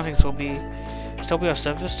in mathematics will still be of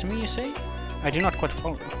service to me, you say? I do not quite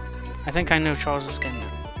follow. I think I know Charles's game now.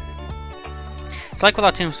 It's like with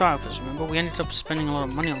our Team Star outfits, remember? We ended up spending a lot of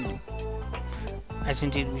money on them. As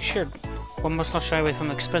indeed we should. One must not shy away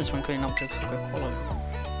from expense when creating objects of good quality.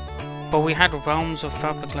 But we had realms of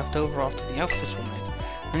fabric left over after the outfits were made.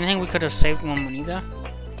 Anything we could have saved more money there?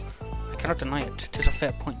 I cannot deny it. 'Tis a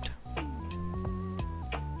fair point.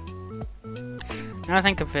 Now I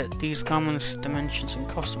think of it, these garments' dimensions and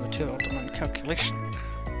cost of material demand calculation.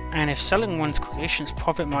 And if selling one's creations,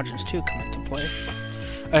 profit margins too come into play.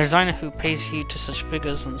 A designer who pays heed to such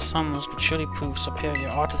figures and sums would surely prove superior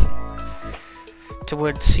artisan. To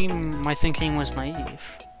would seem my thinking was naive.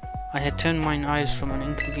 I had turned mine eyes from an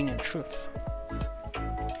inconvenient truth.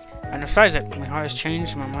 And besides it, my heart has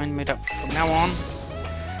changed and my mind made up. From now on,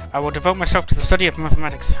 I will devote myself to the study of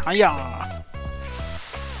mathematics. Hiya!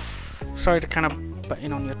 Sorry to kind of butt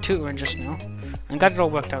in on your tutoring just now. I'm glad it all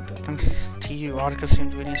worked out though. Thanks to you, Articus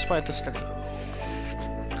seemed really inspired to study.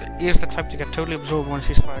 He is the type to get totally absorbed once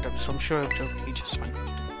he's fired up, so I'm sure he'll be just fine.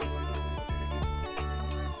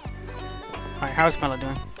 Alright, how's Mela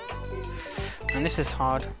doing? And this is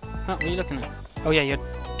hard. Oh, what are you looking at? Oh yeah, you're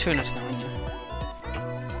tuners now, aren't you?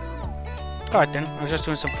 Alright then, I was just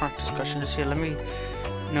doing some practice questions here. Let me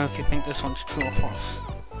know if you think this one's true or false.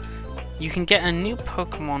 You can get a new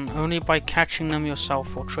Pokemon only by catching them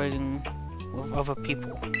yourself or trading with other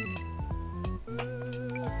people.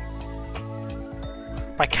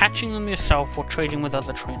 By catching them yourself or trading with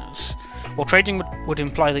other trainers. Well, trading would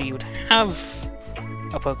imply that you would have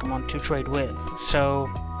a Pokemon to trade with, so...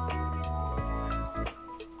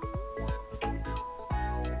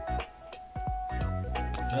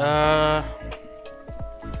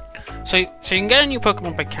 So you can get a new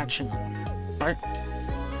Pokemon by catching them, right?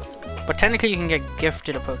 But technically you can get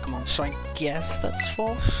gifted a Pokemon, so I guess that's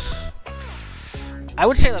false? I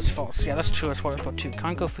would say that's false. Yeah, that's true. That's what I thought too.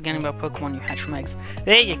 Can't go forgetting about Pokemon you hatch from eggs.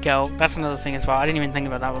 There you go. That's another thing as well. I didn't even think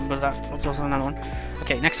about that one, but that's also another one.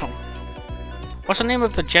 Okay, next one. What's the name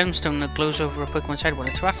of the gemstone that glows over a Pokemon's head when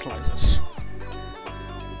it terrestrializes?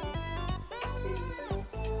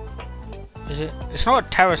 Is it? It's not a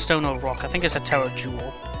Terra Stone or Rock. I think it's a Terra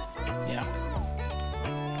Jewel. Yeah.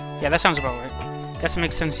 Yeah, that sounds about right. Guess it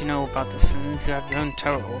makes sense you know about this, since you have your own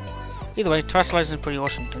Terra Orb. Either way, terrestrializing is pretty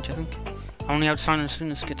awesome, don't you think? Only outstanding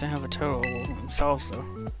students get to have a Terra Orb themselves, though.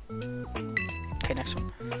 Okay, next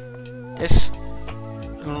one. This...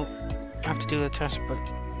 I'll have to do the test, but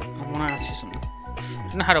I want to ask you something. I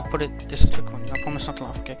don't know how to put it. This is a trick one. I promise not to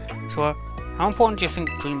laugh, okay? So, how important do you think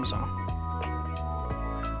dreams are?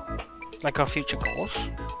 Like our future goals?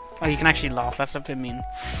 Oh, you can actually laugh. That's a bit mean.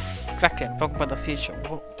 Exactly. I'm talking about the future.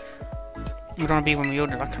 What we want to be when we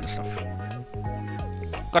older, that kind of stuff.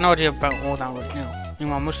 Got no idea about all that right now.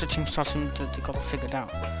 Meanwhile, most of the team starts seem to they got it figured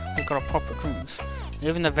out. They've got a proper dreams.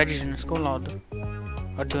 Even the veggies in the schoolyard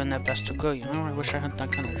are doing their best to grow, you know? I wish I had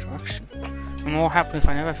that kind of direction. I'm more happy if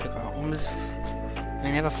I never figure out. What if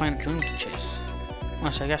I never find a dream to chase?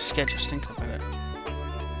 Honestly, I get scared just thinking about it.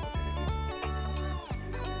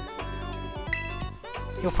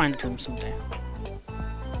 You'll find a dream someday.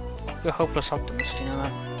 You're a hopeless optimist, you know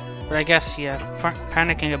that? But I guess, yeah,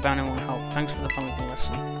 panicking about it won't help. Thanks for the valuable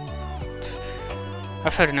lesson.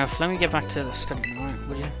 I've heard enough. Let me get back to the study now, right,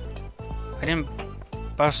 would you? I didn't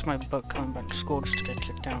bust my butt coming back to school just to get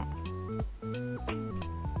kicked out.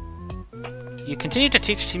 You continue to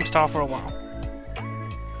teach Team Star for a while.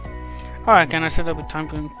 Alright, again, I said it'll be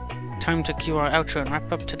time to cue our outro and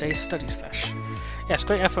wrap up today's study sesh. Yes,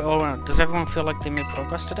 great effort all around. Does everyone feel like they made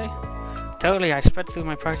progress today? Totally, I sped through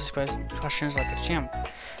my practice questions like a champ.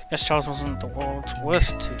 Yes, Charles wasn't the world's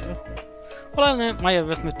worst tutor. Well, I learned my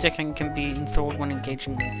arithmetic and can be enthralled when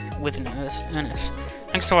engaging with an earnest.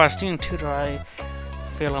 Thanks to our esteemed tutor, I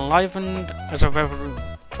feel enlivened as a reverie,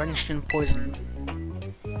 drenched in poison.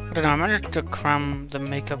 I don't know, I managed to cram the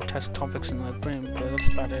makeup test topics in my brain, but that's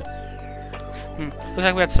about it. Looks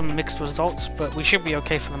like we had some mixed results, but we should be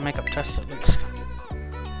okay for the makeup test at least.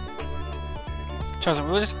 Charles, it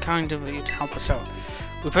was kind of you to help us out.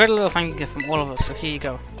 We prepared a little thank you gift from all of us, so here you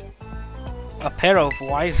go. A pair of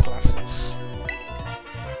wise glasses.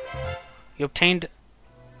 You obtained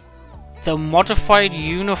the modified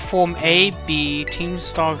uniform A-B Team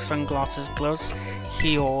Star sunglasses, gloves,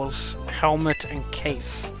 heels, helmet, and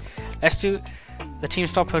case. Let's do the Team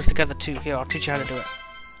Star pose together too. Here, I'll teach you how to do it.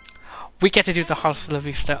 We get to do the Hasta La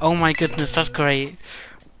Vista. Oh my goodness, that's great.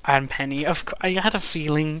 And Penny, of course, I had a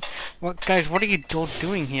feeling. What, guys? What are you all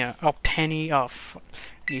doing here? Oh, Penny, oh,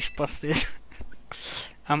 you busted.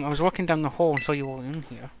 I was walking down the hall and saw you all in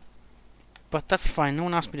here. But that's fine. No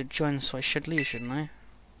one asked me to join, so I should leave, shouldn't I?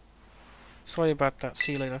 Sorry about that.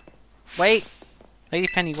 See you later. Wait, Lady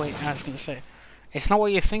Penny. Wait, I was gonna say, it's not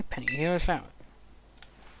what you think, Penny. Hear us out.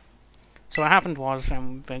 So what happened was,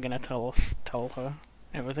 we're gonna tell her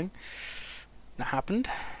everything that happened.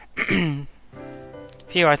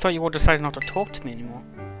 Here, I thought you all decided not to talk to me anymore.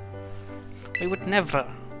 We would never.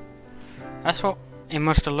 That's what it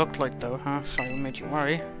must have looked like though, huh? Sorry we made you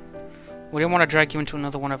worry. We didn't want to drag you into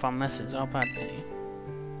another one of our messes. Our bad, Penny.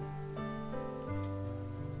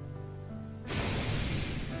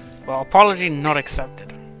 Well, apology not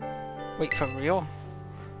accepted. Wait, for real?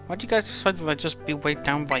 Why'd you guys decide that I'd just be weighed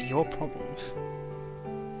down by your problems?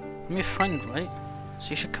 I'm your friend, right? So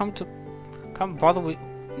you should come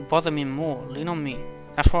bother me more. Lean on me.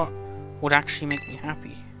 That's what would actually make me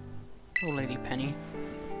happy. Oh, Lady Penny.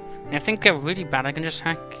 And if things get really bad, I can just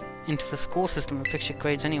hack into the school system and fix your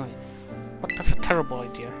grades anyway. What? That's a terrible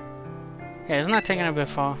idea. Yeah, isn't that taking a bit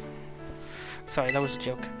far? Sorry, that was a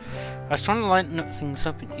joke. I was trying to lighten things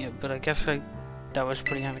up in here, but I guess that was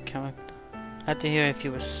pretty out of character. I had to hear if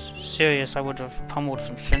you were serious, I would have pummeled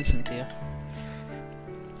some sense into you.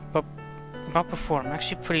 But about before, I'm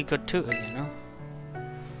actually pretty good tutor, you know?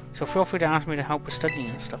 So feel free to ask me to help with studying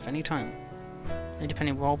and stuff anytime. Lady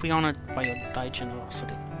Penny, we'll all be honored by your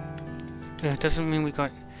generosity. Does that mean we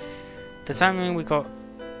got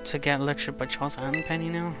to get lectured by Charles and Penny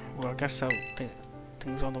now? Well, I guess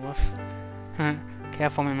things are the worst.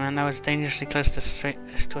 Careful, me man. That was dangerously close to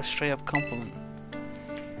a straight up compliment.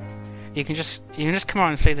 You can just come out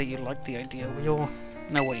and say that you like the idea. We all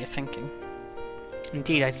know what you're thinking.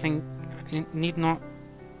 Indeed, I think I need not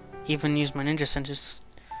even use my ninja senses.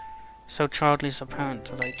 So childly is apparent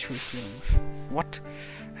to thy true feelings. What?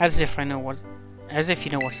 As if you know what's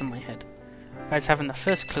in my head. You guys haven't the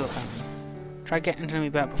first clue about me. Try getting to know me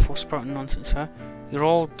better before sprouting nonsense, huh? You're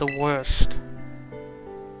all the worst.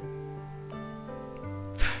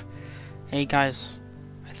 Hey guys,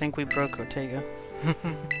 I think we broke Ortega.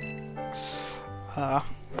 That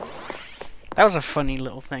was a funny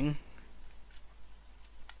little thing.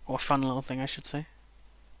 Or fun little thing, I should say.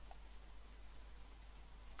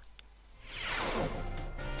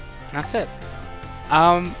 And that's it.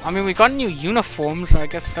 I mean, we got new uniforms, so I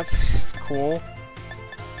guess that's cool.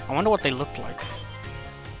 I wonder what they look like.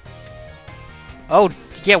 Oh,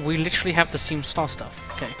 yeah, we literally have the Team Star stuff.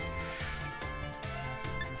 Okay.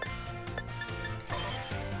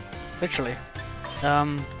 Literally.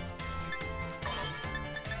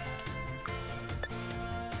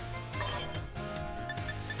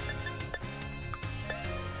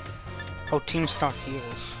 Oh, Team Star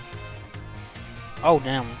heals. Oh,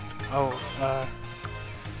 damn. Oh,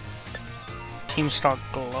 Team Star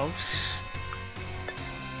gloves.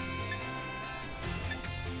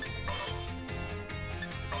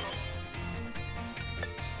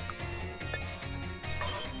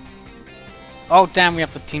 Oh, damn, we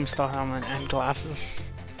have the Team Star helmet and glasses.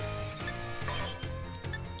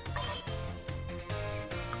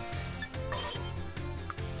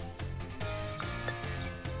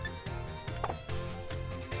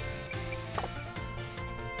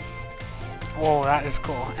 Oh, that is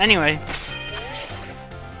cool. Anyway.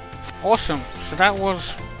 Awesome. So that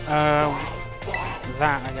was,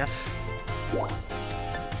 that, I guess.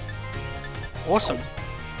 Awesome.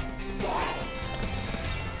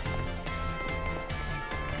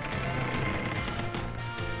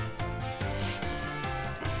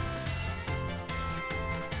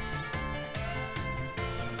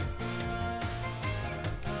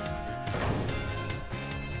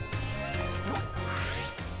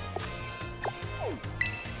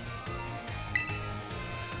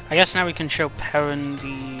 I guess now we can show Perrin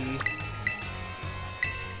the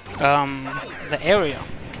area.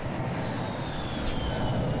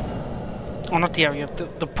 Or not the area,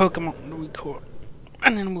 the Pokemon that we caught.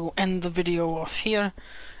 And then we'll end the video off here.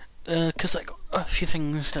 Because I got a few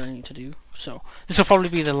things that I need to do. So, this will probably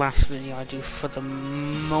be the last video I do for the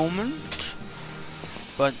moment.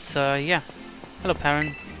 But, yeah. Hello,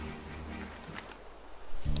 Perrin.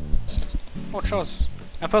 Watch us.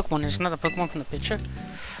 A Pokemon is another Pokemon from the picture.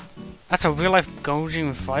 That's a real-life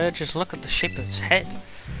Goldring fire. Just look at the shape of its head.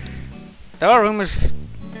 There are rumors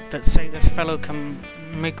that say this fellow can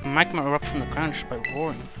make magma erupt from the ground just by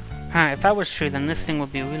roaring. If that was true, then this thing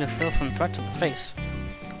would be a really fearsome threat to the face.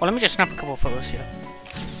 Well, let me just snap a couple of photos here.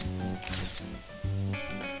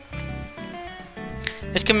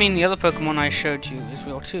 This can mean the other Pokemon I showed you is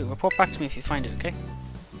real too. Report back to me if you find it, okay?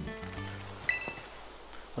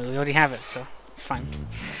 Well, we already have it, so it's fine.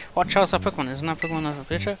 Watch out, that Pokemon. Isn't that Pokemon that's a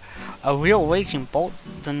picture? A real raging bolt.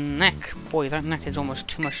 The neck. Boy, that neck is almost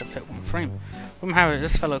too much to fit one frame. From how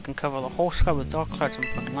this fellow can cover the whole sky with dark clouds and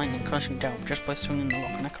put lightning crashing down just by swinging the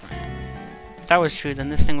long neck around. If that was true, then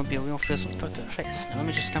this thing would be a real fearsome threat to the face. Now let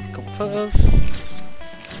me just snap a couple photos.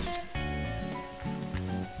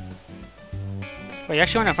 Wait,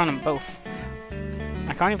 actually when I found them both.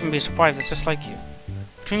 I can't even be surprised, it's just like you.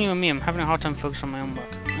 Between you and me, I'm having a hard time focusing on my own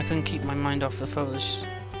work. I couldn't keep my mind off the photos.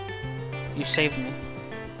 You saved me.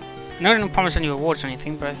 I know I didn't promise any rewards or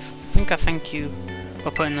anything, but I think I thank you for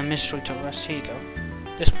putting the mystery to rest. Here you go.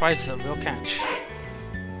 This prize is a real catch.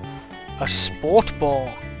 A sport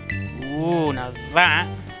ball. Ooh, now that.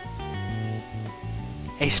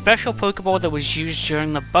 A special Pokeball that was used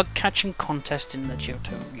during the bug catching contest in the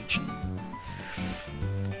Johto region.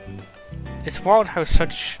 It's wild how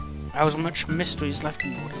much mystery is left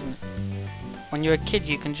in the world, isn't it? When you're a kid,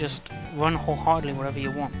 you can just run wholeheartedly wherever you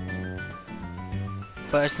want.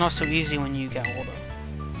 But it's not so easy when you get older.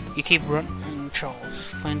 You keep running, Charles.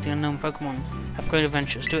 Find the unknown Pokemon. Have great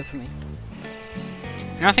adventures. Do it for me.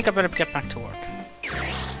 And I think I better get back to work.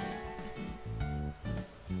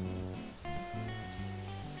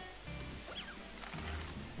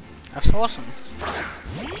 That's awesome.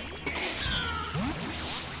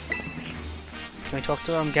 Can we talk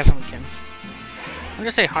to her? I'm guessing we can. I'm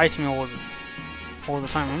just say hi to me all the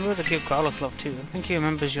time. Remember to give Scarlet love too. I think he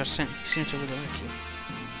remembers your scent. He seems to really like you.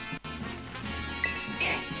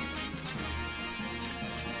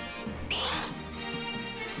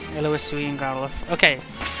 Hello, Sweet and Scarlet. Okay.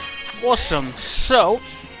 Awesome. So,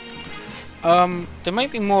 there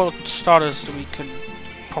might be more starters that we could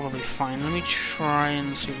probably find. Let me try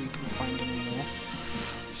and see if we can find any more.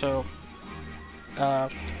 So,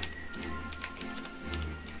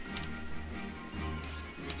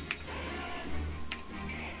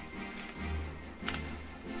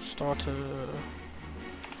 starter.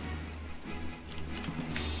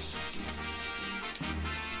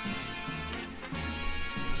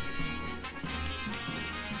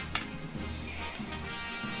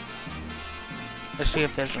 Let's see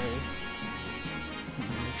if there's a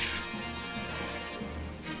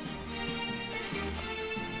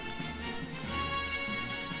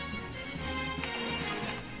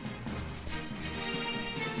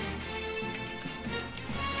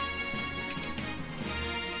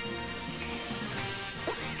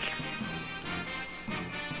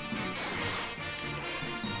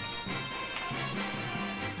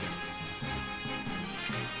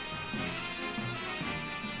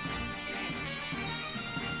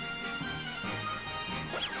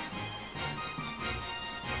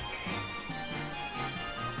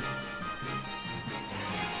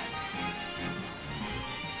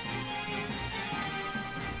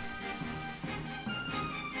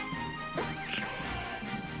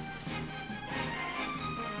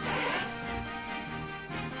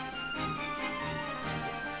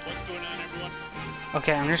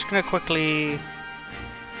Okay, I'm just gonna quickly...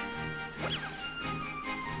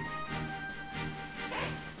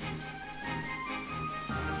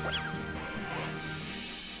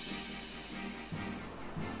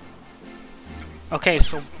 Okay,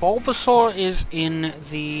 so Bulbasaur is in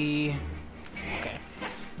the... Okay.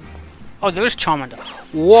 Oh, there is Charmander.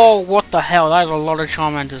 Whoa, what the hell? That is a lot of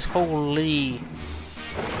Charmanders. Holy...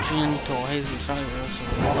 Gentle, Hazy, sorry, there's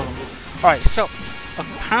a lot of them. Alright, so...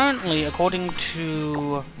 Apparently, according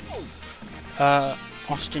to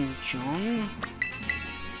Austin John,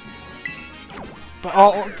 but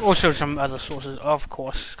also some other sources, of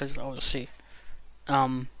course, because obviously,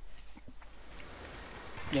 you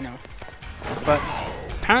know. But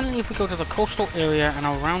apparently, if we go to the coastal area and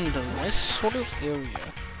around this sort of area,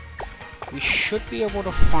 we should be able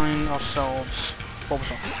to find ourselves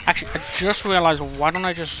Bulbasaur. Actually, I just realized, why don't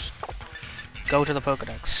I just go to the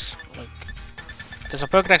Pokedex? Like, there's a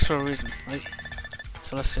Pokedex for a reason, right?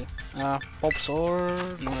 So let's see.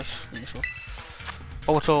 Bulbasaur, no, that's Venusaur.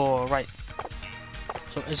 Bulbasaur, right.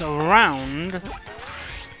 So it's around,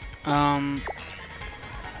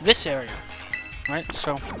 this area, right?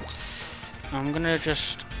 So, I'm gonna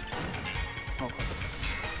just, oh,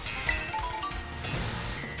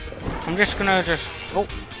 I'm just gonna oh,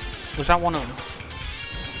 was that one of them?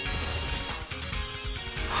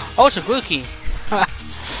 Oh, it's a Grookey!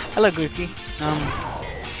 Hello, Grookey.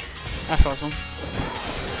 That's awesome.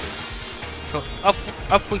 So,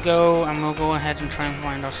 up we go, and we'll go ahead and try and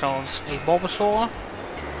find ourselves a Bulbasaur.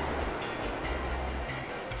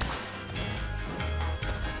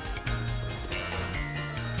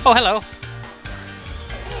 Oh, hello!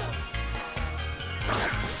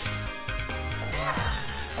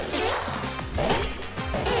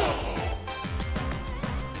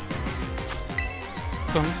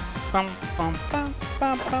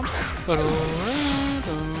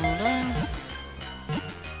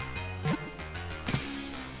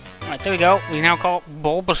 Right, there we go. We now call it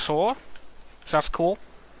Bulbasaur. So that's cool.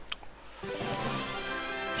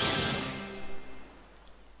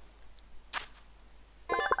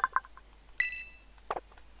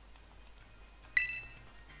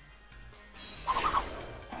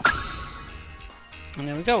 And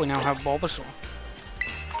there we go. We now have Bulbasaur.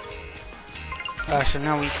 So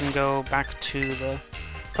now we can go back to the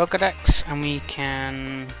Pokedex and we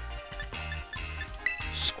can...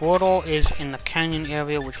 Squirtle is in the canyon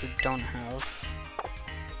area, which we don't have.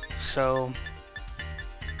 So...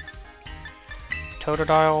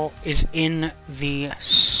 Totodile is in the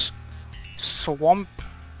swamp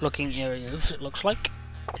looking areas, it looks like,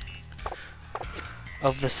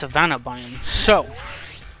 of the savanna biome. So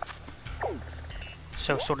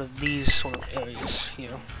sort of these sort of areas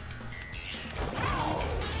here.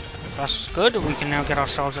 That's good. We can now get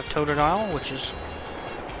ourselves a Totodile, which is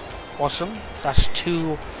awesome. That's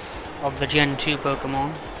 2 of the Gen 2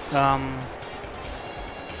 Pokemon.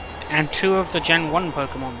 And 2 of the Gen 1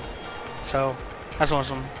 Pokemon. So, that's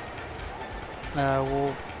awesome.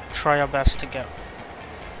 We'll try our best to get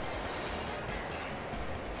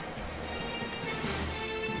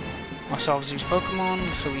ourselves these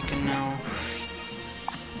Pokemon, so we can now...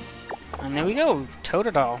 And there we go,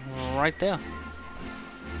 Totodile, right there.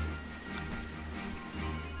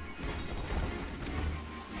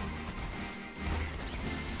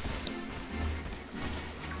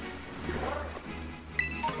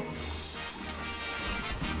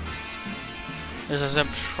 There's a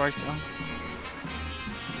Zebstrika right there.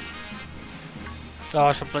 Oh,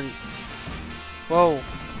 it's a bloody... Whoa!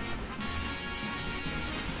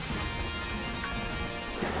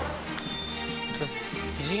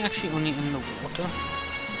 Is he actually only in the water?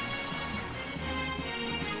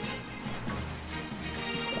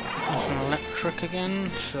 There's an electric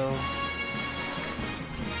again, so...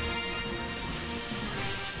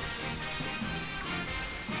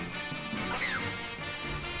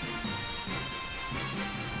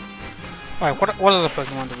 Alright, what other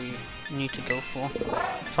Pokemon do we need to go for?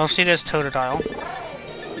 So I'll see there's Totodile.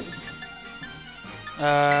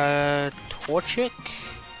 Torchic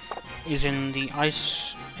is in the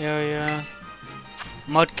ice area.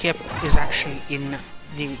 Mudkip is actually in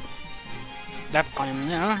that biome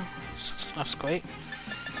there. That's great.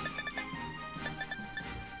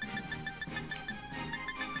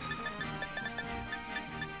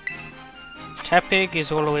 Tepig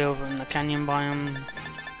is all the way over in the canyon biome.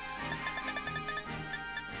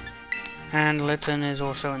 And Litten is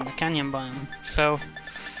also in the canyon biome. So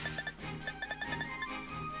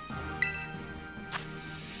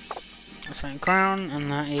that's Iron Crown, and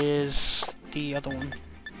that is the other one.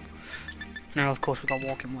 Now, of course, we got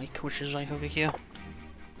Walking Wake, which is right over here.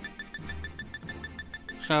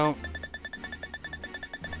 So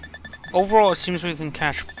overall, it seems we can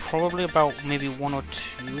catch probably about maybe 1 or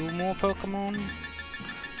 2 more Pokemon.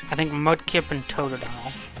 I think Mudkip and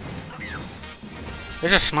Totodile.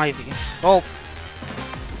 There's a Snivy. Oh!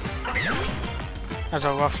 That's a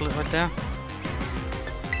Rufflet right there.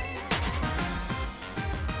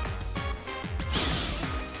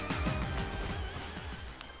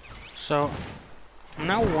 So, I'm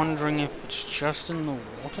now wondering if it's just in the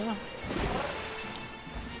water?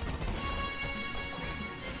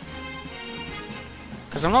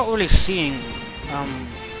 Because I'm not really seeing,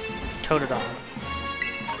 Totodile.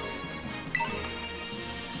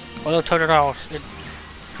 Although Totodile,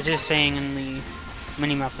 it is saying in the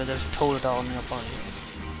minimap that there's a Totodile nearby.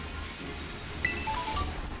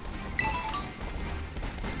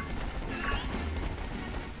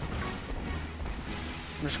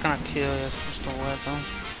 I'm just kind of curious as to where though.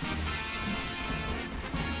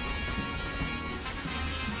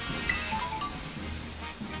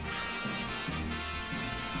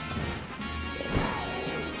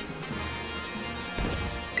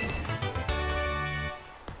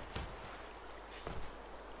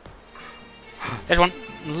 There's one.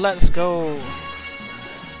 Let's go.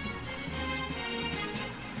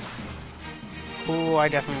 Ooh, I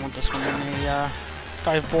definitely want this one in a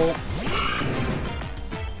dive ball.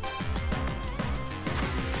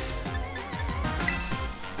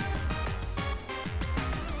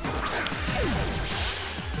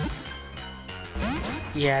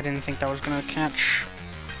 Yeah, I didn't think that was gonna catch.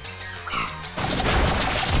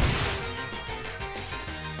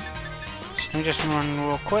 So let me just run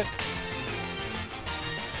real quick.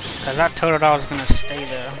 Cause that Totodile is gonna stay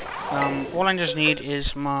there. All I just need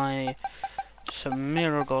is my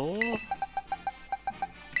Miracle. There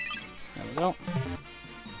we go.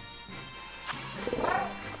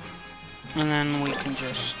 And then we can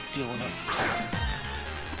just deal with it.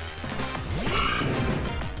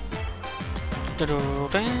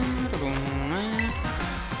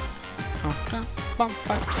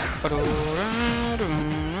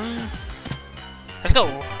 Let's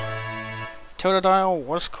go! Totodile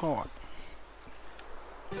was caught.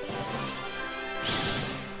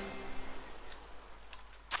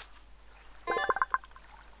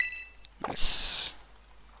 Nice.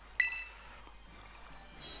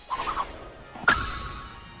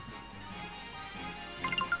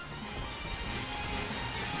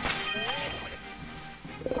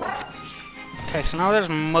 Okay, so now there's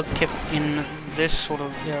Mudkip in this sort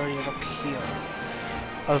of area up here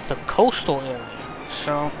of the coastal area.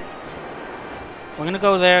 So we're gonna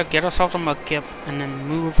go there, get ourselves a Mudkip, and then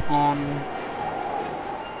move on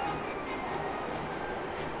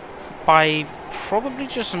by probably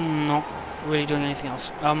just not really doing anything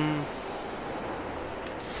else.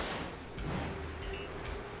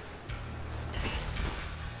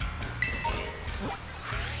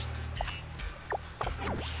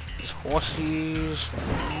 These horses.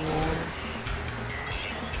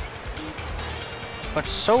 But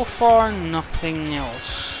so far, nothing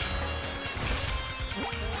else.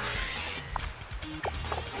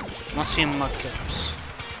 Not seeing Mudkips.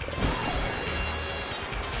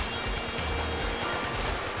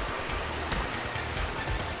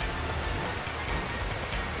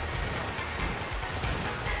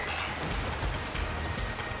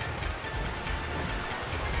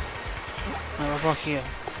 What about here?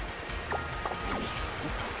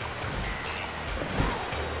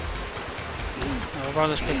 What about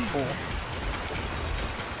this big pool?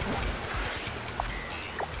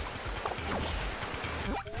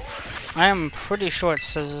 I am pretty sure it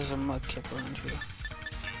says there's a Mudkip around here.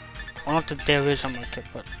 Well, not that there is a Mudkip,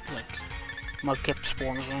 but like Mudkip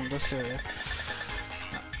spawns around this area.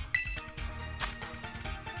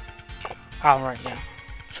 Oh, right, yeah.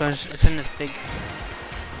 So it's in this big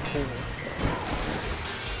pool.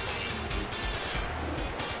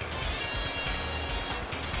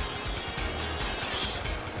 Just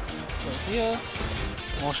go here.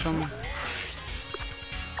 Awesome.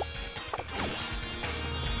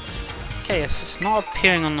 Okay, yes, it's not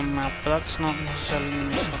appearing on the map, but that's not necessarily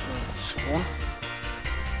mean it's not going to spawn.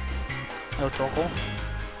 No Torkoal.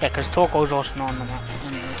 Yeah, because Torkoal is also not on the map,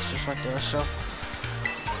 and it's just right there, so...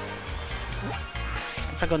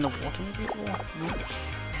 If I go in the water, maybe it will? No.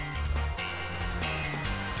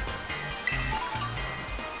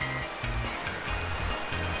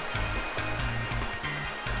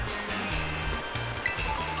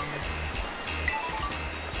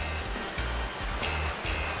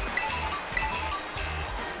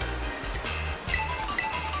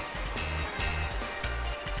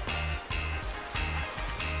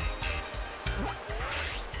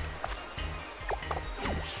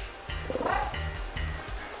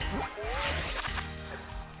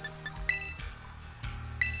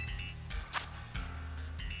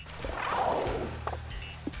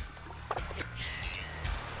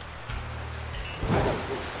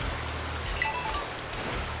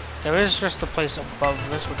 There is just a place above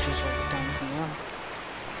this, which is like down here.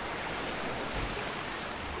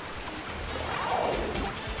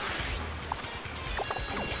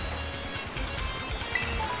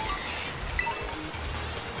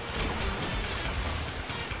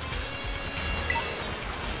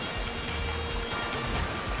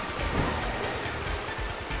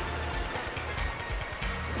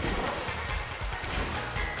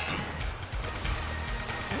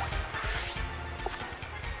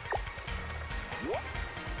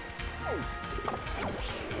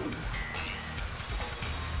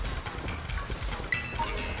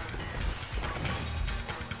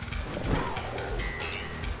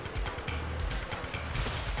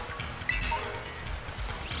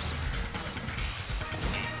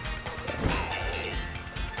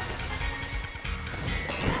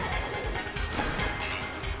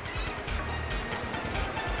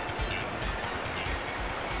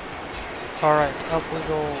 Alright, up we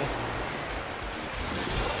go.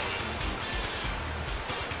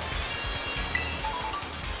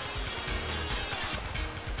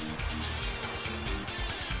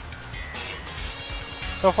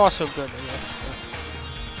 So far so good, I guess.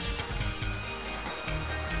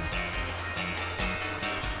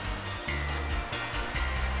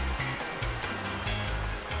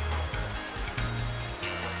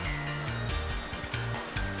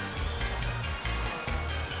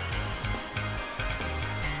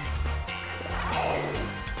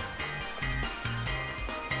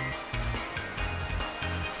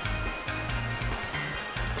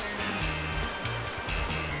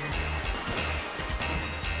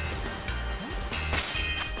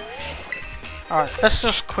 Alright, let's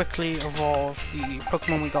just quickly evolve the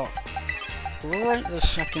Pokemon we got right this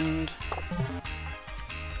second.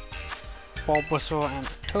 Bulbasaur and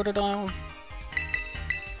Totodile.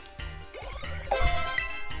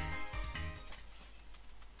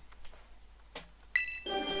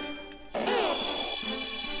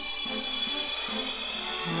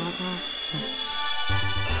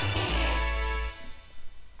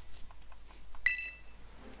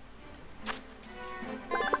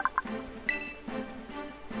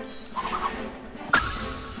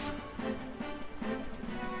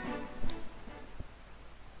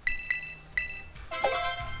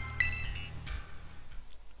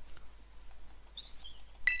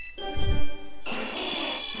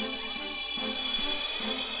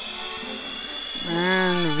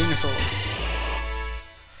 And Venusaur.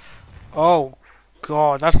 Oh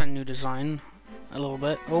god, that's a new design. A little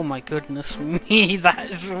bit. Oh my goodness me,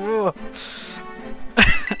 that is...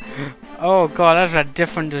 Oh god, that's a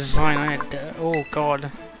different design. Oh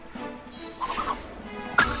god.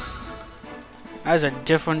 That's a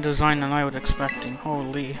different design than I was expecting.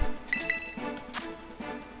 Holy.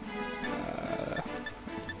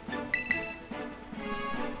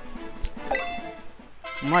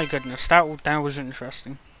 My goodness, that was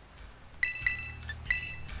interesting.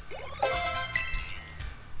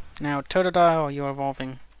 Now, Totodile, are you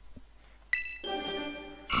evolving?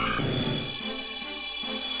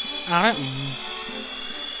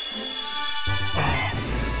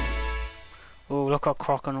 Oh, look at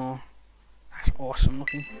Croconaw. That's awesome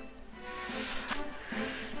looking.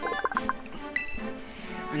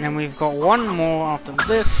 And then we've got one more after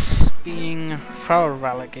this, being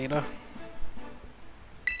Feraligatr.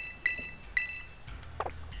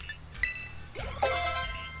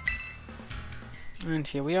 And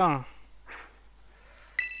here we are.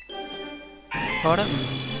 Order.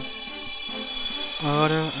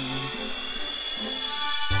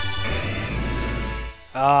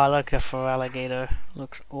 Ah, look at Feraligatr.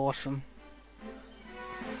 Looks awesome.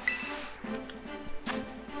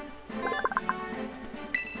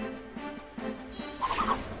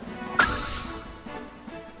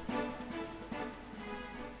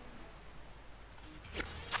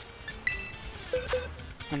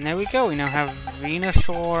 And there we go, we now have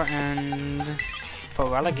Venusaur and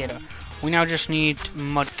Feraligatr. We now just need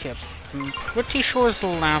Mudkip. I'm pretty sure it's the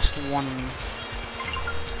last one.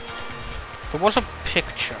 There was a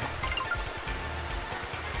picture.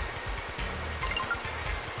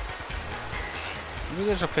 Maybe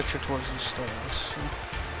there's a picture towards the stairs.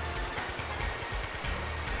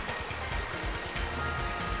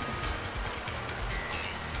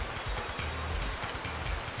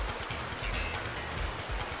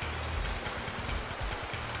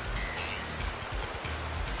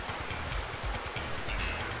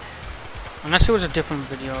 Unless it was a different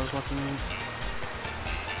video I was looking at.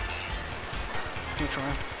 Let me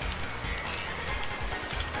try.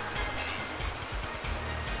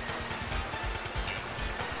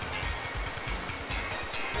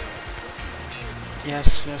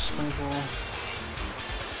 Yes, 24.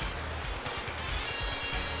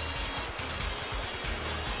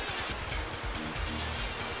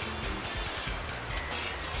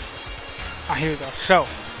 Ah, here we go. So,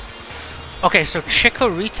 okay, so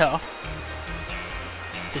Chikorita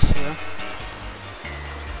is here.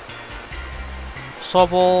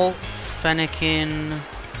 Sobble, Fennekin,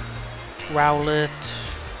 Rowlet,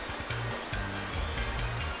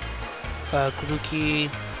 Grookey.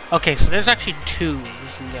 Okay, so there's actually two we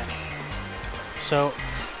can get. So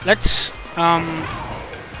let's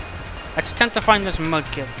attempt to find this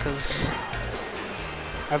Mudkip, because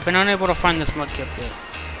I've been unable to find this Mudkip yet.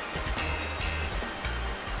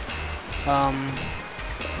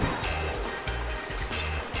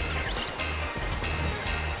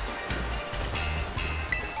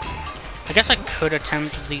 I guess I could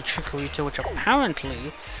attempt the Chikorita, which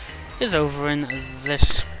apparently is over in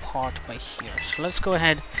this part by here. So let's go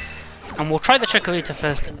ahead And we'll try the Chikorita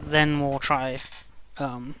first, then we'll try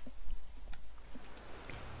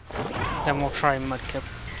Mudkip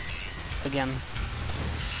again.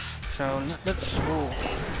 So let's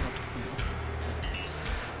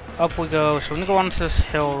up we go. So we're gonna go onto this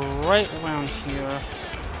hill right around here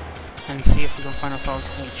and see if we can find ourselves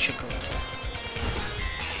a Chikorita.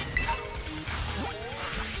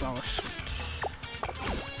 Flower Sweet.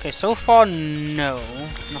 Okay, so far no,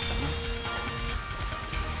 nothing.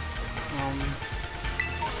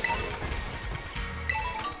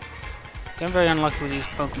 Getting very unlucky with these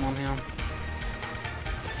Pokemon here.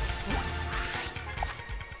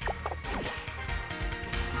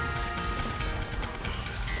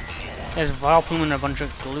 There's Vileplume and a bunch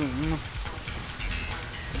of Gloom.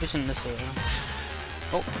 Maybe it's in this area.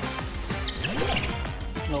 Oh.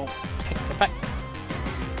 No. Okay, get back.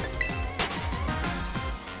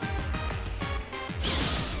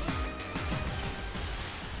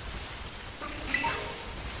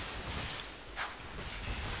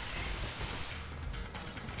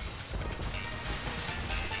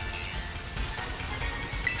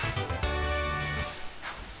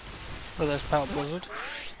 Oh, there's Power Blizzard.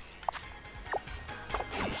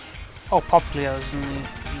 Oh, Poplio's in the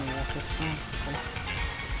water. Oh, cool.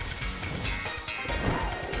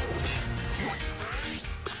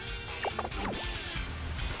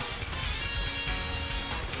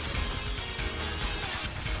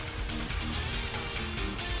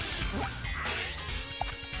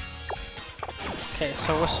 Okay,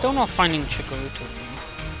 so we're still not finding Chikorita.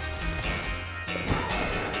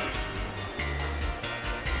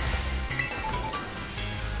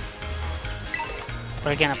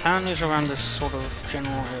 But again, apparently it's around this sort of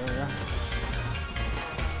general area.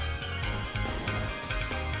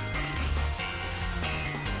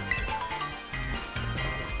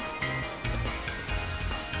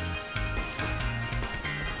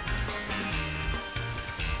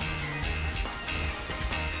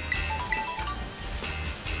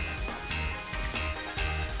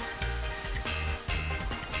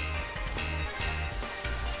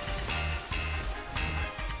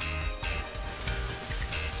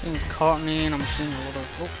 I'm seeing Courtney and I'm seeing a lot of...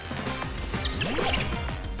 Oh.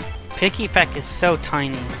 Picky Peck is so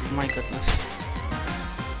tiny, my goodness.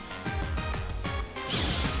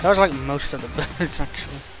 That was like most of the birds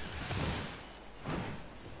actually.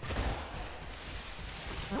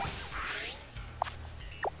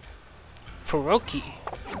 Furoki.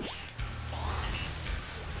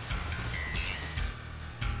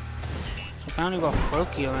 So apparently we've got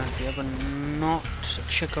Furoki around here, but not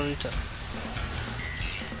Chikorita.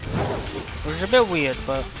 Which is a bit weird,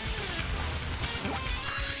 but...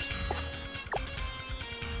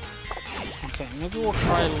 Okay, maybe we'll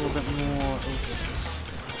try a little bit more over this.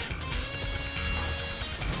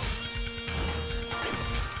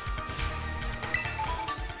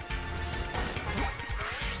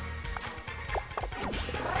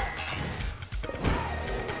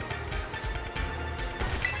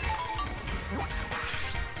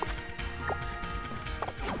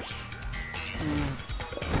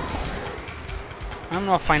 I'm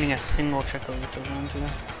not finding a single Chikorita around here.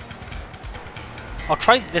 I'll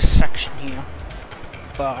try this section here,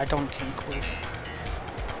 but I don't think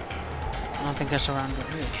I don't think it's around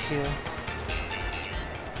here.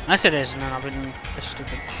 Unless it is, and then I've been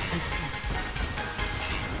stupid.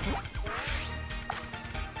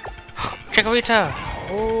 Chikorita!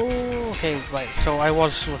 Oh, okay, right. So I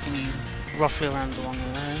was looking roughly around the wrong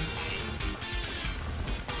area.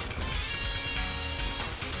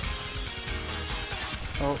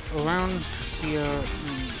 Oh, around here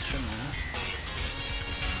in general.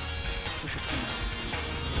 We should find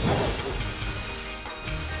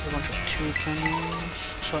a bunch of toucans.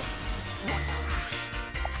 So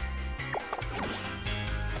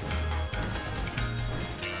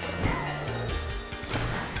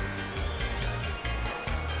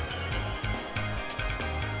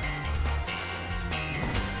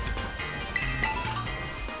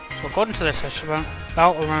according to this, it's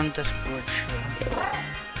about around this bridge here.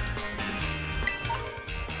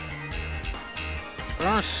 I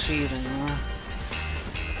don't see it anymore.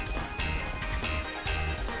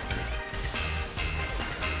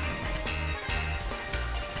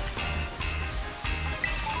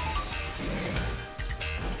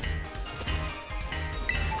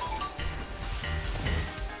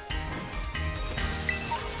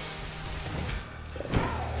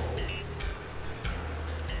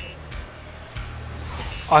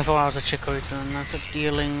 I thought I was a Chikorita and that's a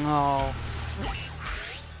dealing. Oh.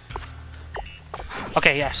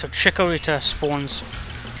 Okay, yeah, so Chikorita spawns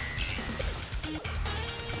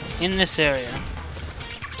in this area.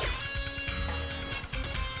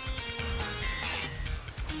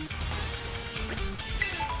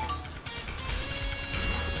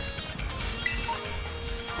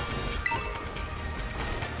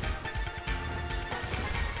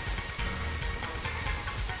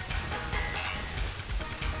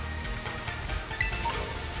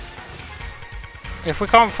 if we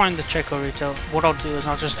can't find the Chikorita, what I'll do is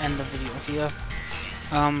I'll just end the video here.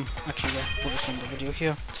 Actually, yeah, we'll just end the video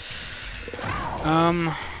here.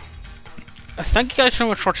 Thank you guys so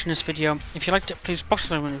much for watching this video. If you liked it, please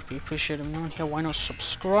box it, would be appreciated. If you're new here, why not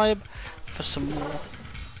subscribe for some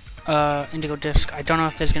more Indigo Disc. I don't know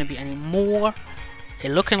if there's going to be any more. It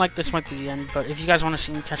looking like this might be the end, but if you guys want to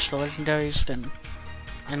see me catch the legendaries, then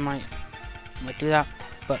I might do that.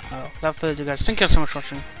 But without further ado, guys, thank you guys so much for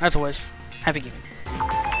watching. As always, happy gaming.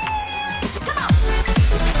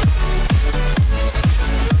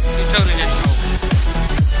 You totally did.